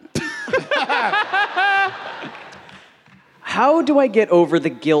up? How do I get over the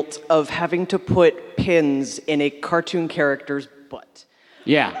guilt of having to put pins in a cartoon character's butt?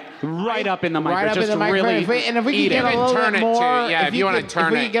 Yeah. Right up in the microphone. Right up in the microphone. If we eat could get it. a little Turn bit it, too. more, Yeah, if you wanna turn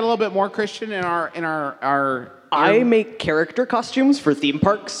if we it. could get a little bit more Christian in our I make character costumes for theme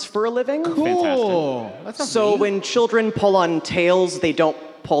parks for a living. cool. That's So when children pull on tails, they don't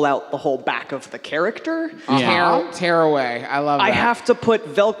pull out the whole back of the character. tear away. I love that. I have to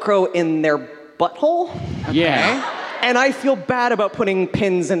put Velcro in their butthole, Yeah. and I feel bad about putting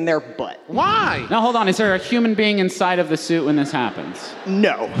pins in their butt. Why? Now, hold on. Is there a human being inside of the suit when this happens?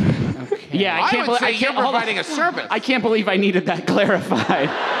 No. Yeah, I can't would believe say you're hold on. providing a service. I can't believe I needed that clarified.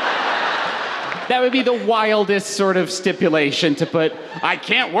 That would be the wildest sort of stipulation to put, I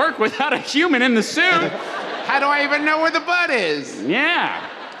can't work without a human in the suit. How do I even know where the butt is? Yeah.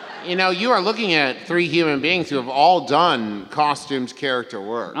 You know, you are looking at three human beings who have all done costumes character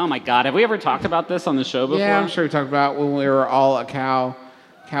work. Oh my God. Have we ever talked about this on the show before? Yeah, I'm sure we talked about when we were all a cowbunga.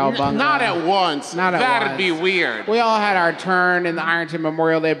 Not at once. Not at That'd once. be weird. We all had our turn in the Ironton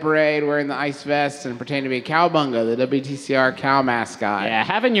Memorial Day Parade wearing the ice vests and pretending to be cowbunga, the WTCR cow mascot. Yeah,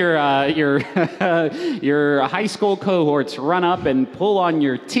 having your your high school cohorts run up and pull on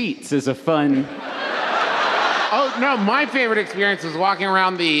your teats is a fun. Oh, no, my favorite experience was walking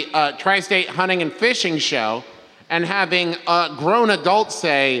around the Tri-State Hunting and Fishing Show and having grown adults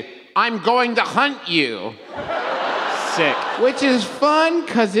say, I'm going to hunt you. Sick. Which is fun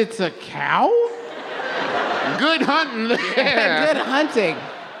because it's a cow? Good hunting there. Good hunting.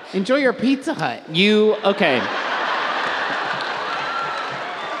 Enjoy your Pizza Hut. Okay.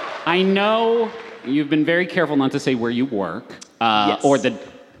 I know you've been very careful not to say where you work Yes. or the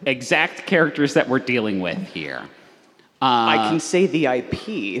exact characters that we're dealing with here. I can say the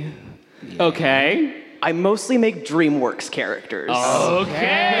IP. Okay. I mostly make DreamWorks characters.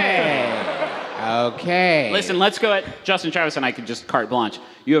 Okay. Listen, let's go at Justin, Travis, and I can just carte blanche.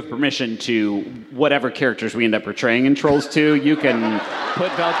 You have permission to whatever characters we end up portraying in Trolls 2. You can put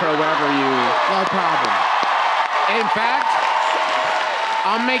Velcro wherever you. No problem. In fact,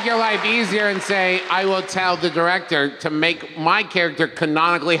 I'll make your life easier and say I will tell the director to make my character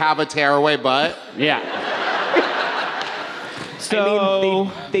canonically have a tearaway butt. Yeah. I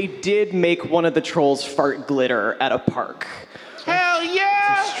mean, they did make one of the trolls fart glitter at a park. Hell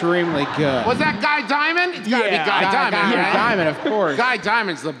yeah! Extremely good. Was that Guy Diamond? It's gotta be Guy Diamond, right? Diamond, of course. Guy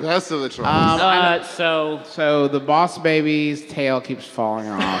Diamond's the best of the trolls. So the boss baby's tail keeps falling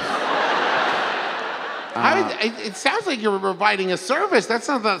off. It sounds like you're providing a service. That's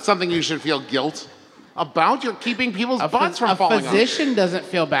not something you should feel guilt about. You're keeping people's butts from falling A off. physician doesn't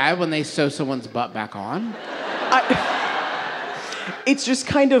feel bad when they sew someone's butt back on. It's just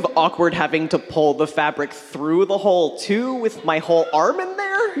kind of awkward having to pull the fabric through the hole, too, with my whole arm in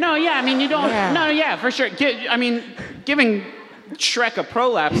there. No, yeah, I mean, you don't. Yeah. No, yeah, for sure. Giving Shrek a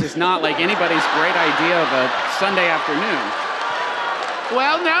prolapse is not like anybody's great idea of a Sunday afternoon.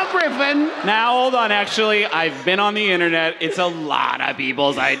 Well, now, Griffin. Now, hold on, actually, I've been on the internet. It's a lot of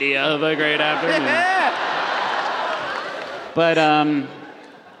people's idea of a great afternoon. But,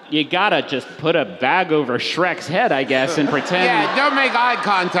 you gotta just put a bag over Shrek's head, I guess, and pretend. Yeah, don't make eye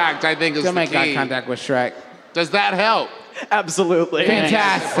contact, I think is Don't the make key. eye contact with Shrek. Does that help? Absolutely.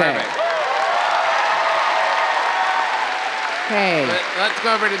 Fantastic. Hey. Let's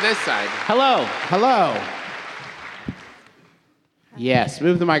go over to this side. Hello. Hello. Yes,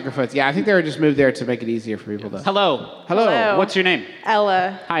 move the microphones. Yeah, I think they were just moved there to make it easier for people to. Hello. Hello. What's your name?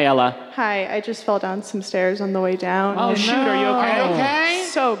 Ella. Hi, Ella. Hi, I just fell down some stairs on the way down. Oh, shoot. Are you okay? Okay.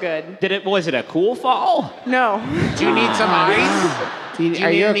 So good. Was it a cool fall? No. Do you need some ice? Do you, Do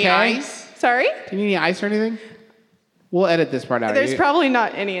are you you need okay? any ice? Sorry? Do you need any ice or anything? We'll edit this part out. There's You- probably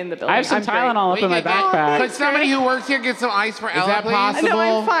not any in the building. I have some I'm great. Tylenol up in my backpack. Could somebody who works here get some ice for Ella, that please? possible?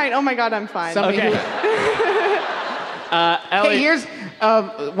 No, I'm fine. Oh my God, I'm fine. Somebody Okay. Ellie, Hey, here's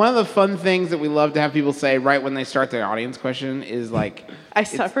one of the fun things that we love to have people say right when they start their audience question is like, I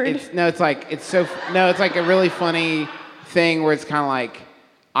suffered. it's like a really funny thing where it's kind of like,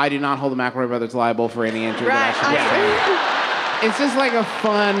 I do not hold the McElroy brothers liable for any injury Right. that I should. It's just like a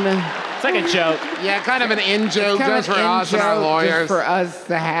fun. it's like a joke. Yeah, kind of an in-joke kind just of for us and our in-joke lawyers. just for us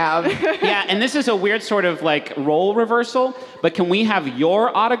to have. Yeah, and this is a weird sort of like role reversal, but can we have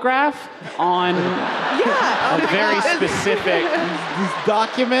your autograph on a very specific This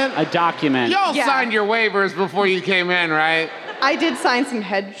document. a document? Y'all Yeah. signed your waivers before you came in, right? I did sign some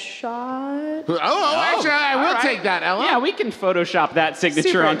headshots. Actually, I will all right. take that, Ella. Yeah, we can Photoshop that signature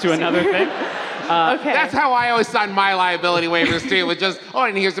Super, onto another thing. Okay. That's how I always sign my liability waivers, too, with just,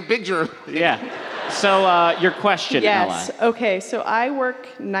 and here's a picture. Yeah. So your question, Yes. Ella. Okay. So I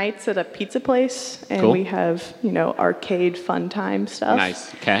work nights at a pizza place, and Cool. we have, arcade fun time stuff.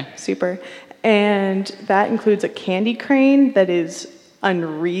 Nice. Okay. Super. And that includes a candy crane that is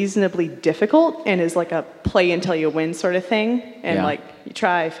unreasonably difficult and is like a play until you win sort of thing. And Yeah. like you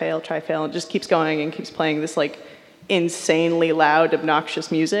try, fail, and it just keeps going and keeps playing this like insanely loud,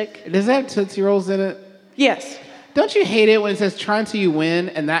 obnoxious music. Does that have Tootsie Rolls in it? Yes. Don't you hate it when it says try until you win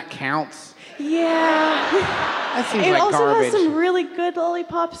and that counts? Yeah. That seems It like also garbage. has some really good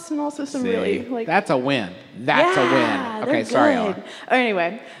lollipops and also some really like That's a win. That's a Yeah, win. Okay, they're sorry, good. Ella.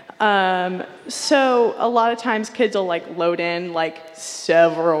 Anyway, so a lot of times kids will like load in like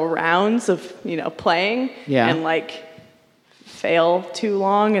several rounds of playing Yeah. and like fail too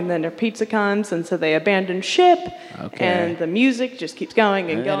long, and then their pizza comes, and so they abandon ship, Okay. and the music just keeps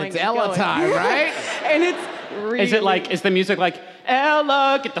going and And then going. it's and Ella going. time, right? And it's really Is the music like,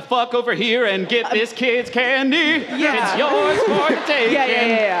 Ella, get the fuck over here and get this kid's candy? Yeah. It's yours for the taking.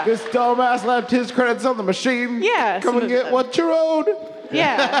 yeah. This dumbass left his credits on the machine. Yeah, Come some and of get them. what you're owed.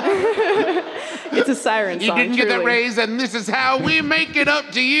 Yeah. It's a siren You song. didn't get that truly. raise, and this is how we make it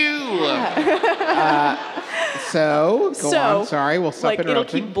up to you. So, go on. Sorry, we'll stop like it'll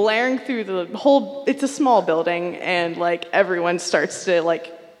interrupting. keep blaring through the whole. It's a small building, and like everyone starts to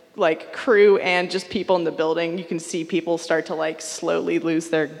like crew and just people in the building. You can see people start to like slowly lose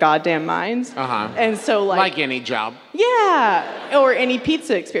their goddamn minds. And so Like any job. yeah, or any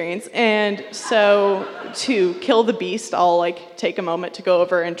pizza experience. And so to kill the beast, I'll like take a moment to go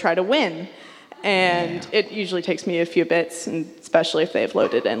over and try to win. And it usually takes me a few bits, and especially if they've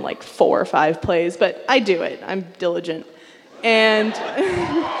loaded in like 4 or 5 plays, but I do it. I'm diligent. And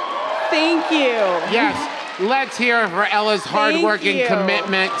thank you. Yes. Let's hear it for Ella's hardworking you.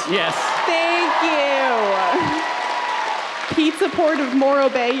 commitment. Yes. Thank you. Pizza Port of Morro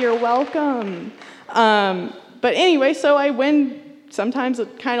Bay, you're welcome. But anyway, so I win sometimes a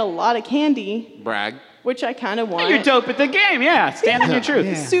kind of lot of candy, Brag. which I kind of want. You're dope at the game, yeah. Stand on your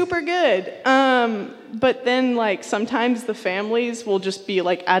truth. Super good. But then like sometimes the families will just be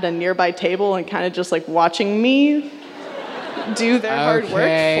like at a nearby table and kind of just like watching me do their hard work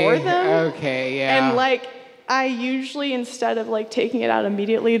for them. Okay, yeah. And like I usually, instead of like taking it out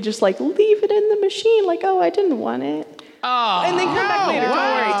immediately, just like leave it in the machine, like, oh, I didn't want it. Oh. And then come back later.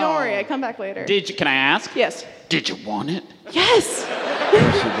 wow. Don't worry, I come back later. Can I ask? Yes. Did you want it? Yes.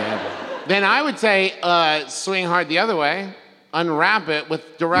 Then I would say swing hard the other way. Unwrap it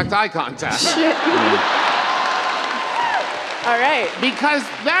with direct eye contact. All right. Because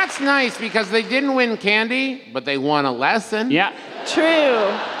that's nice, because they didn't win candy, but they won a lesson. Yeah. True.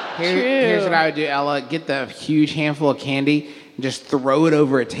 Here's what I would do, Ella. Get the huge handful of candy and just throw it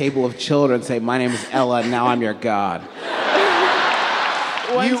over a table of children and say, my name is Ella, and now I'm your god.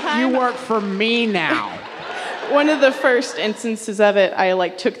 You work for me now. One of the first instances of it, I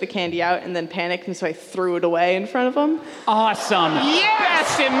like took the candy out and then panicked, and so I threw it away in front of them. Awesome.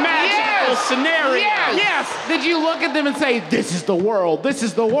 Yes! Best imaginable scenario. Yes! Did you look at them and say, this is the world, this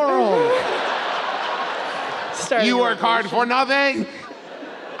is the world? Starting You a work hard for nothing?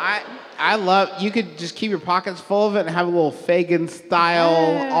 I love, you could just keep your pockets full of it and have a little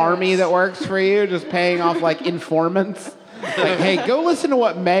Fagin-style army that works for you, just paying off like informants. Like, hey, go listen to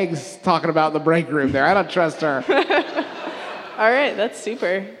what Meg's talking about in the break room there. I don't trust her. All right, that's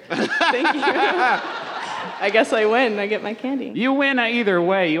super. Thank you. I guess I win. I get my candy. You win either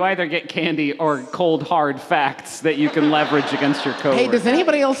way. You either get candy or cold, hard facts that you can leverage against your coworker. Hey, does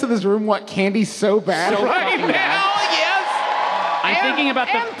anybody else in this room want candy so bad So right fucking now? bad. Yes. I'm thinking about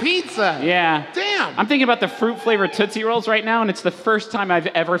and pizza. Yeah. Damn. I'm thinking about the fruit flavored Tootsie Rolls right now, and it's the first time I've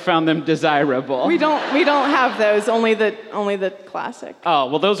ever found them desirable. We don't have those. Only the classic. Oh,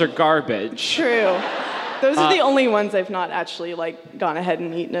 well, those are garbage. True. Those are the only ones I've not actually like gone ahead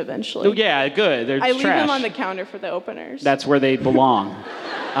and eaten eventually. Oh, yeah, good. They're I leave trash. them on the counter for the openers. That's where they belong.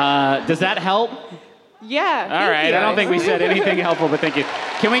 Does that help? Yeah. All right. I don't think we said anything helpful, but thank you.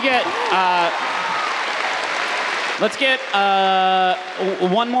 Can we get... let's get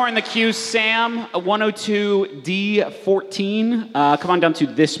one more in the queue. Sam, 102D14. Come on down to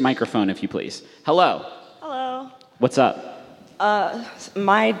this microphone, if you please. Hello. Hello. What's up?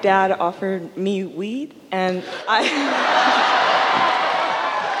 My dad offered me weed, and I.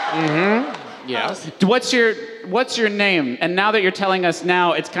 Yes. What's your name? And now that you're telling us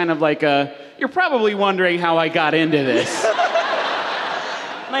now, it's kind of like you're probably wondering how I got into this.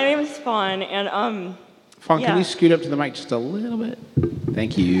 My name is Fawn, and Fawn, yeah. can you scoot up to the mic just a little bit?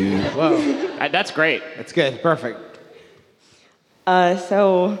 Thank you. Whoa. That's great. That's good. Perfect.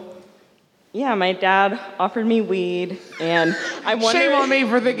 Yeah, my dad offered me weed, and I'm wondering. Shame on me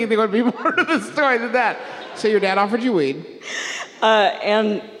for thinking there would be more to the story than that. So your dad offered you weed.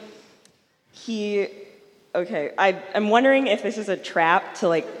 And he. Okay, I'm wondering if this is a trap to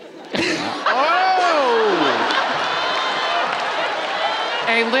like. Oh!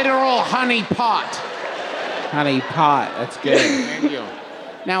 A literal honey pot. Honey pot. That's good. Thank you.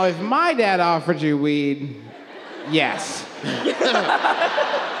 Now, if my dad offered you weed, yes.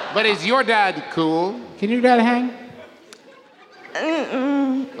 But is your dad cool? Can your dad hang?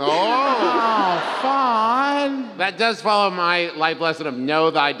 Oh. Fawn. That does follow my life lesson of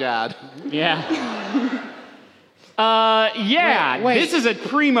know thy dad. Yeah. Yeah. Wait. This is a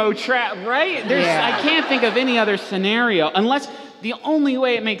primo trap, right? Yeah. I can't think of any other scenario unless the only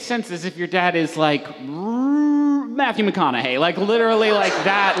way it makes sense is if your dad is like Matthew McConaughey, like literally like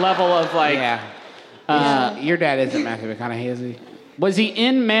that level of like. Yeah. Your dad isn't Matthew McConaughey, is he? Was he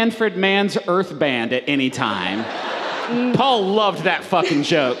in Manfred Mann's Earth Band at any time? Paul loved that fucking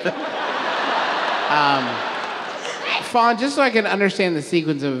joke. Fawn, just so I can understand the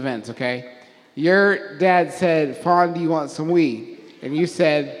sequence of events, okay? Your dad said, Fawn, do you want some weed? And you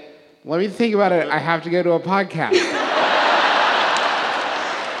said, let me think about it. I have to go to a podcast.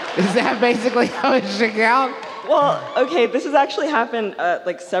 Is that basically how it shook out? Well, okay, this has actually happened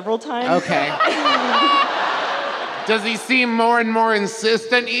like several times. Okay. Does he seem more and more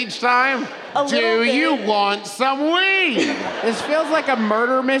insistent each time? A Do little bit. you want some weed? This feels like a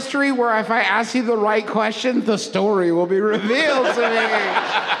murder mystery where if I ask you the right questions, the story will be revealed to me.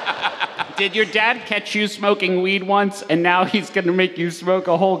 Did your dad catch you smoking weed once and now he's gonna make you smoke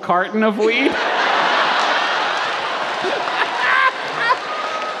a whole carton of weed?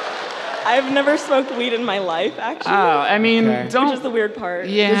 I've never smoked weed in my life, actually. Oh, I mean, Okay. don't. Which is the weird part.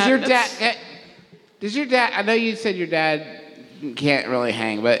 Yeah. Does your dad, I know you said your dad can't really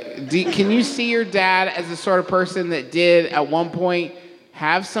hang, but can you see your dad as the sort of person that did at one point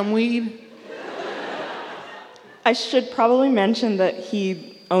have some weed? I should probably mention that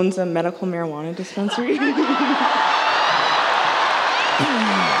he owns a medical marijuana dispensary. I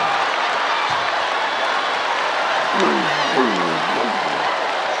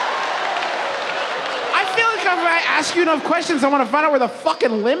feel like if I ask you enough questions, I want to find out where the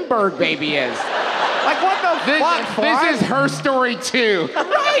fucking Lindbergh baby is. Like, what the fuck, Fawn? This is her story too.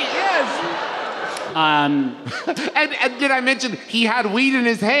 Right, yes. And did I mention he had weed in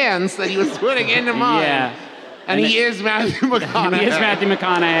his hands that he was putting into mine? Yeah. And he is Matthew McConaughey. He is Matthew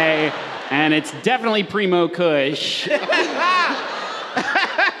McConaughey, and it's definitely Primo Kush.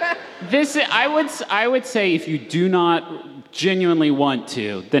 This, I would say, if you do not genuinely want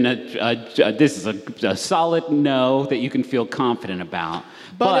to, then this is a solid no that you can feel confident about.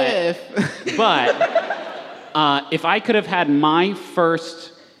 But if I could have had my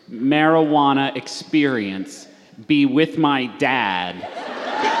first marijuana experience be with my dad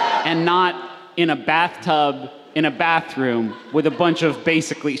and not in a bathtub in a bathroom with a bunch of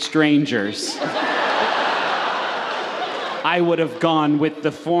basically strangers, I would have gone with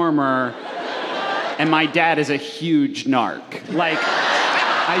the former, and my dad is a huge narc. Like,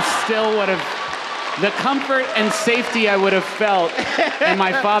 I still would have, the comfort and safety I would have felt in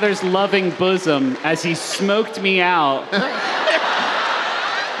my father's loving bosom as he smoked me out,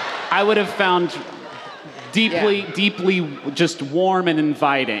 I would have found deeply just warm and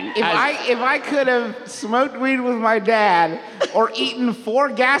inviting. If I could have smoked weed with my dad or eaten 4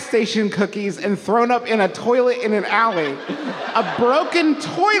 gas station cookies and thrown up in a toilet in an alley, a broken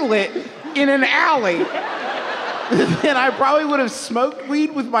toilet in an alley, then I probably would have smoked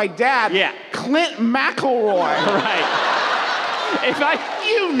weed with my dad. Yeah. Clint McElroy. Right.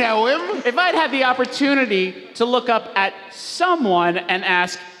 You know him. If I'd had the opportunity to look up at someone and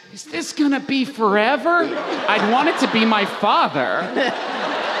ask, is this gonna be forever? I'd want it to be my father.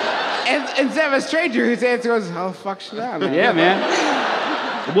 And instead of a stranger whose answer goes, how the fuck should I know? Yeah, man.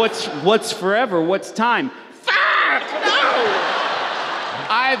 What's forever? What's time? Fuck! No!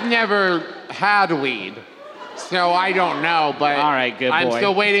 I've never had weed, so I don't know, but all right, good boy. I'm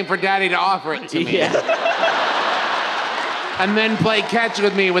still waiting for Daddy to offer it to me. Yeah. And then play catch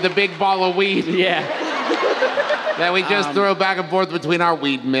with me with a big ball of weed. Yeah. That we just throw back and forth between our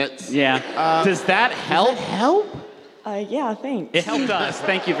weed mitts. Yeah. Does that help? Does that help? Yeah, thanks. It helped us.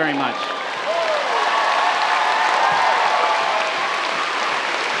 Thank you very much.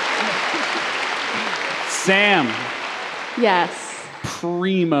 Sam. Yes.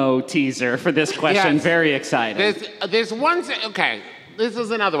 Primo teaser for this question. Yes. Very excited. There's one. Okay, this is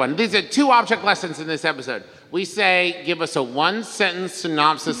another one. These are 2 object lessons in this episode. We say, give us a 1-sentence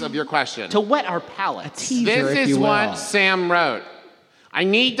synopsis of your question. To wet our palates. This is what Sam wrote. I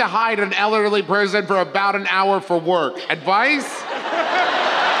need to hide an elderly person for about an hour for work. Advice?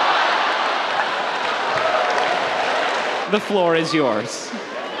 The floor is yours.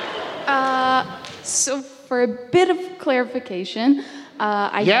 So for a bit of clarification,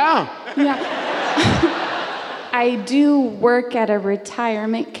 Yeah. I do work at a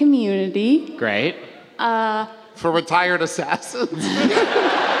retirement community. Great. For retired assassins?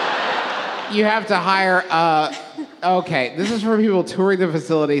 You have to hire, okay, this is for people touring the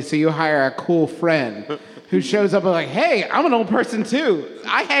facility, so you hire a cool friend who shows up and like, hey, I'm an old person too.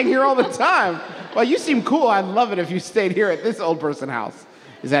 I hang here all the time. Well, you seem cool. I'd love it if you stayed here at this old person house.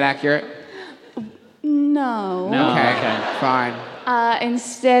 Is that accurate? No. Okay, fine.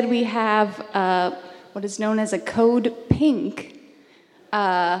 Instead, we have what is known as a code pink.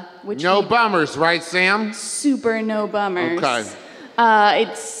 Which No bummers, right, Sam? super no bummers. Okay.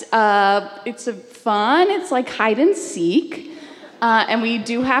 It's a fun. It's like hide and seek, and we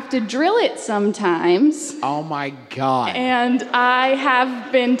do have to drill it sometimes. Oh my God. And I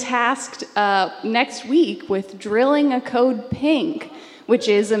have been tasked next week with drilling a code pink, which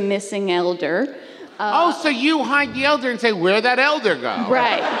is a missing elder. So you hide the elder and say, where'd that elder go?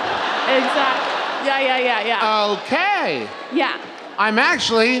 Right. Exactly. Yeah. Okay. Yeah. I'm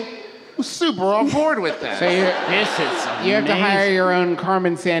actually super on board with that. So This is you have to amazing. hire your own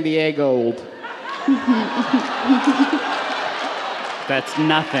Carmen Sandiego. That's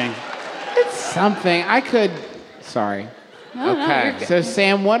nothing. It's something. I could. Sorry. Okay. So,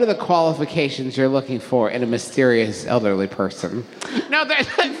 Sam, what are the qualifications you're looking for in a mysterious elderly person? No,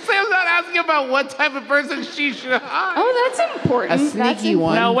 Sam's not asking about what type of person she should hire. Oh, that's important. A sneaky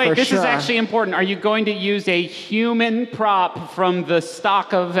one. No, wait, for this sure. is actually important. Are you going to use a human prop from the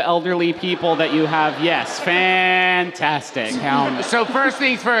stock of elderly people that you have? Yes, fantastic. So first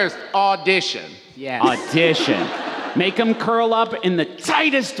things first, audition. Yes. Audition. Make them curl up in the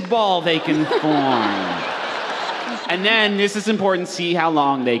tightest ball they can form. And then, this is important, see how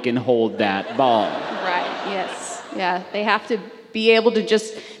long they can hold that ball. Right, yes. Yeah, they have to be able to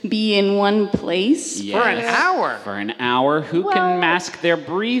just be in one place. Yes. For an hour. For an hour. Who can mask their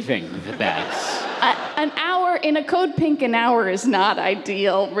breathing the best? An hour, in a code pink, an hour is not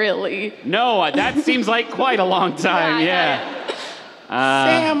ideal, really. No, that seems like quite a long time, yeah.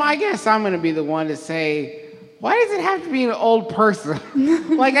 Sam, I guess I'm going to be the one to say, why does it have to be an old person?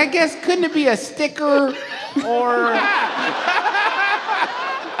 Like, I guess, couldn't it be a sticker or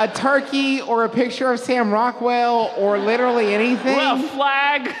a turkey or a picture of Sam Rockwell or literally anything? Well, a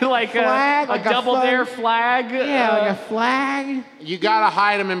flag, like a double dare flag. Yeah, like a flag. You gotta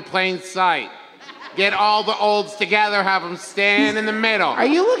hide them in plain sight. Get all the olds together, have them stand in the middle. Are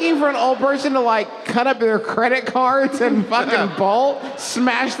you looking for an old person to, like, cut up their credit cards and fucking bolt,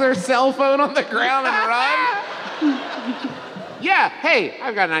 smash their cell phone on the ground and run? Yeah, hey,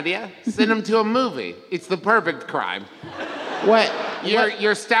 I've got an idea. Send them to a movie. It's the perfect crime. What?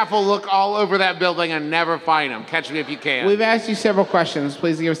 Your staff will look all over that building and never find them. Catch me if you can. We've asked you several questions.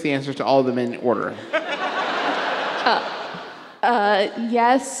 Please give us the answers to all of them in order.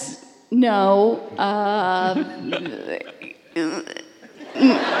 Yes, no,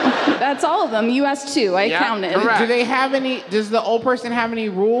 that's all of them. You asked 2, I counted. correct. Do they have any, does the old person have any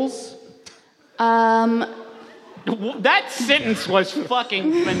rules? That sentence was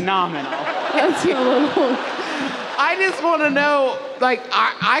fucking phenomenal. That's a little. I just want to know, like,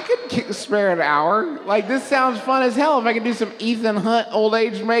 I could spare an hour. Like, this sounds fun as hell if I could do some Ethan Hunt old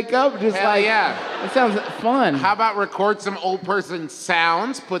age makeup. Just Hell like, yeah. It sounds fun. How about record some old person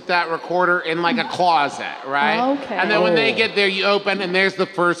sounds, put that recorder in like a closet, right? Okay. And then when they get there, you open and there's the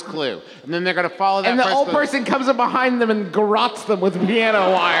first clue. And then they're going to follow that And the first old clue. person comes up behind them and garrots them with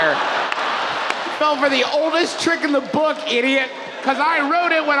piano wire. Fell for the oldest trick in the book, idiot. Because I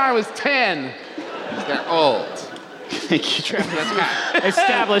wrote it when I was 10. They're old. Thank you, Travis.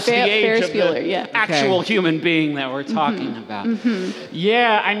 Establish the age Ferris of Bueller, the yeah. actual human being that we're talking about.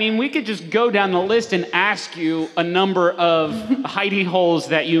 Yeah, I mean, we could just go down the list and ask you a number of hidey holes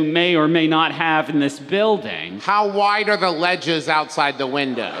that you may or may not have in this building. How wide are the ledges outside the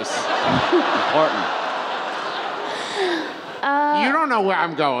windows? Important. You don't know where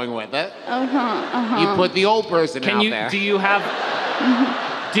I'm going with it. Uh-huh. You put the old person Can out you? there. Do you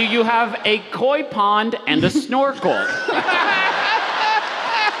have? Do you have a koi pond and a snorkel?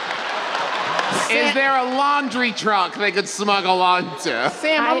 Is there a laundry truck they could smuggle onto?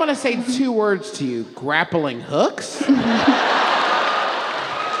 Sam, I'm going to say 2 words to you. Grappling hooks?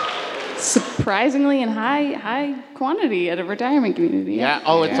 Surprisingly in high quantity at a retirement community. Yeah.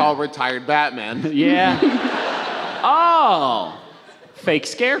 Oh, it's all retired Batman. Yeah. Oh, fake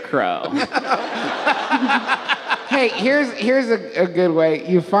scarecrow. Hey, here's a good way.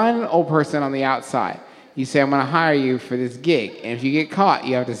 You find an old person on the outside. You say, I'm going to hire you for this gig. And if you get caught,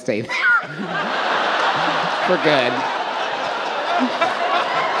 you have to stay there. For good.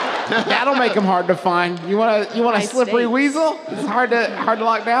 That'll make them hard to find. You want a slippery weasel? It's hard to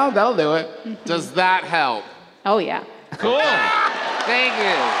lock down? That'll do it. Does that help? Oh, yeah. Cool. Thank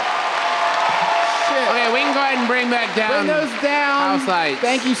you. Okay, we can go ahead and bring that down. Bring those down. House lights.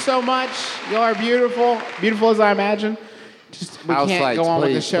 Thank you so much. Y'all are beautiful. Beautiful as I imagine. Just we House can't lights, go on with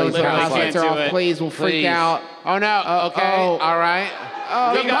the please, show please, until the house house lights lights. are Can't do off. it. Please, we'll freak Please. out. Oh no. Okay. oh. All right.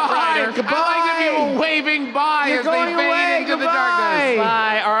 Oh, We got brighter. goodbye. I like the people waving by You're as they going fade away. into the Goodbye. darkness.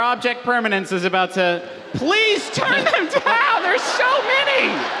 Bye. Our object permanence is about to. Please turn them down. There's so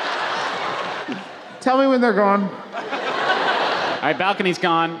many. Tell me when they're gone. All right, balcony's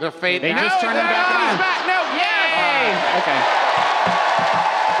gone. They're fading. They just turned them back on. No, yay! Okay.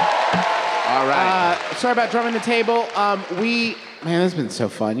 All right. Sorry about drumming the table. Man, this has been so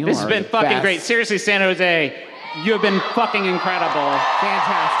fun. You This has are been the fucking best. great. Seriously, San Jose, you have been fucking incredible.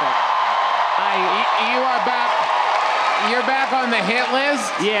 Fantastic. You are back. You're back on the hit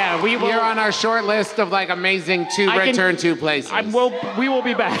list. Yeah, we will. You're on our short list of like amazing return to places. We will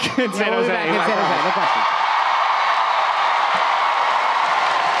be back in San We'll be Jose. back in San Jose. No question.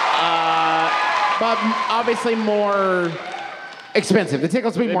 But obviously more expensive. The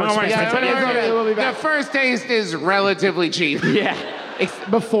tickets will be more More expensive. expensive. But we'll be The back. first taste is relatively cheap. Yeah.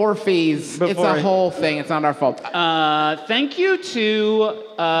 Before fees. It's Before- a whole thing. It's not our fault. Thank you to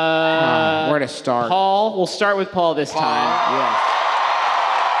Where to start? Paul. We'll start with Paul this time. Yes.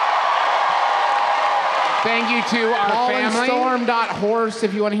 Thank you to our family. PaulandStorm.horse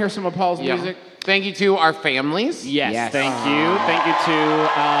if you want to hear some of Paul's Yeah. music. Thank you to our families. Yes, thank you. Thank you to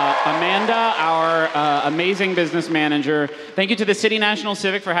Amanda, our amazing business manager. Thank you to the City National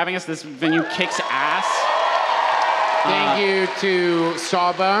Civic for having us. This venue kicks ass. Thank you to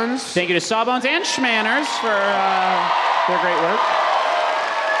Sawbones. Thank you to Sawbones and Schmanners for their great work.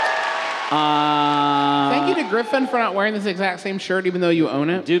 Thank you to Griffin for not wearing this exact same shirt even though you own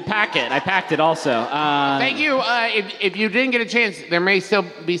it. Dude, pack it. I packed it also. Thank you. If you didn't get a chance, there may still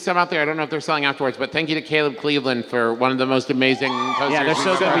be some out there. I don't know if they're selling afterwards, but thank you to Caleb Cleveland for one of the most amazing posters. Yeah, they're so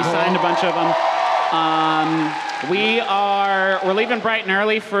we've good. We ever- signed a bunch of them. We're leaving bright and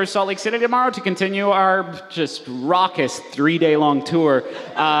early for Salt Lake City tomorrow to continue our just raucous 3-day-long tour.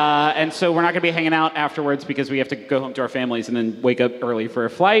 And so we're not going to be hanging out afterwards because we have to go home to our families and then wake up early for a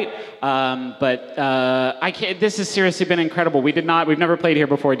flight. But I can't. This has seriously been incredible. We've never played here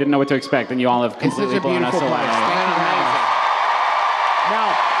before. We didn't know what to expect, and you all have It's such completely a blown us beautiful away. place. Thank you.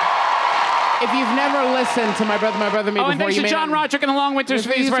 Now, if you've never listened to My Brother, Me Oh, before, and thanks you to may John not- Roderick and the Long Winter's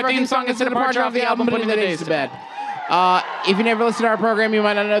Feast for our theme song. It's a departure off the album, Putting the Days to Bed. If you never listened to our program, you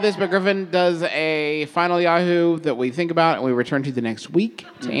might not know this, but Griffin does a final Yahoo that we think about and we return to the next week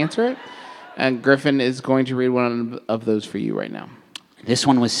to answer it. And Griffin is going to read one of those for you right now. This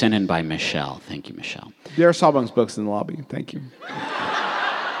one was sent in by Michelle. Thank you, Michelle. There are Sawbones books in the lobby. Thank you.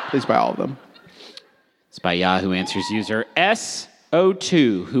 Please buy all of them. It's by Yahoo Answers user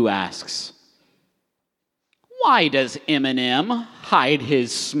SO2, who asks, why does Eminem hide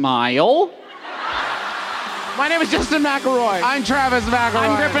his smile? My name is Justin McElroy. I'm Travis McElroy.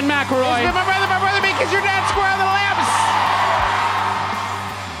 I'm Griffin McElroy. It's my brother, me, because your dad's square on the lamps.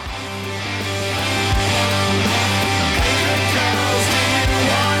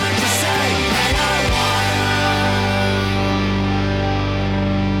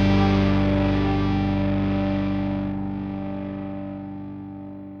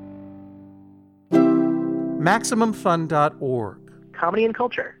 MaximumFun.org. Comedy and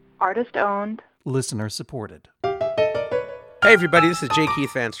culture. Artist owned. Listener supported. Hey everybody, this is J.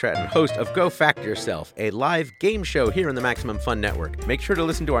 Keith Van Stratton, host of Go Fact Yourself, a live game show here on the Maximum Fun Network. Make sure to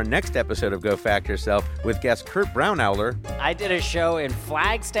listen to our next episode of Go Fact Yourself with guest Kurt Brownowler. I did a show in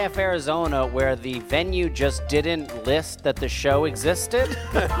Flagstaff, Arizona, where the venue just didn't list that the show existed.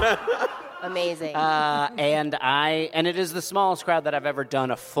 Amazing. And it is the smallest crowd that I've ever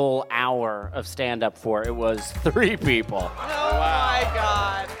done a full hour of stand-up for. It was 3 people. Oh my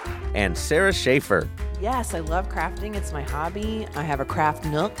God. And Sarah Schaefer. Yes, I love crafting. It's my hobby. I have a craft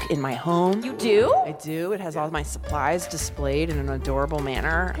nook in my home. You do? I do. It has all my supplies displayed in an adorable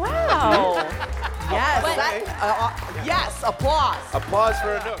manner. Wow. Yes. Yes. Applause. Applause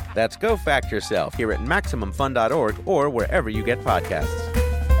for a nook. That's Go Fact Yourself here at MaximumFun.org or wherever you get podcasts.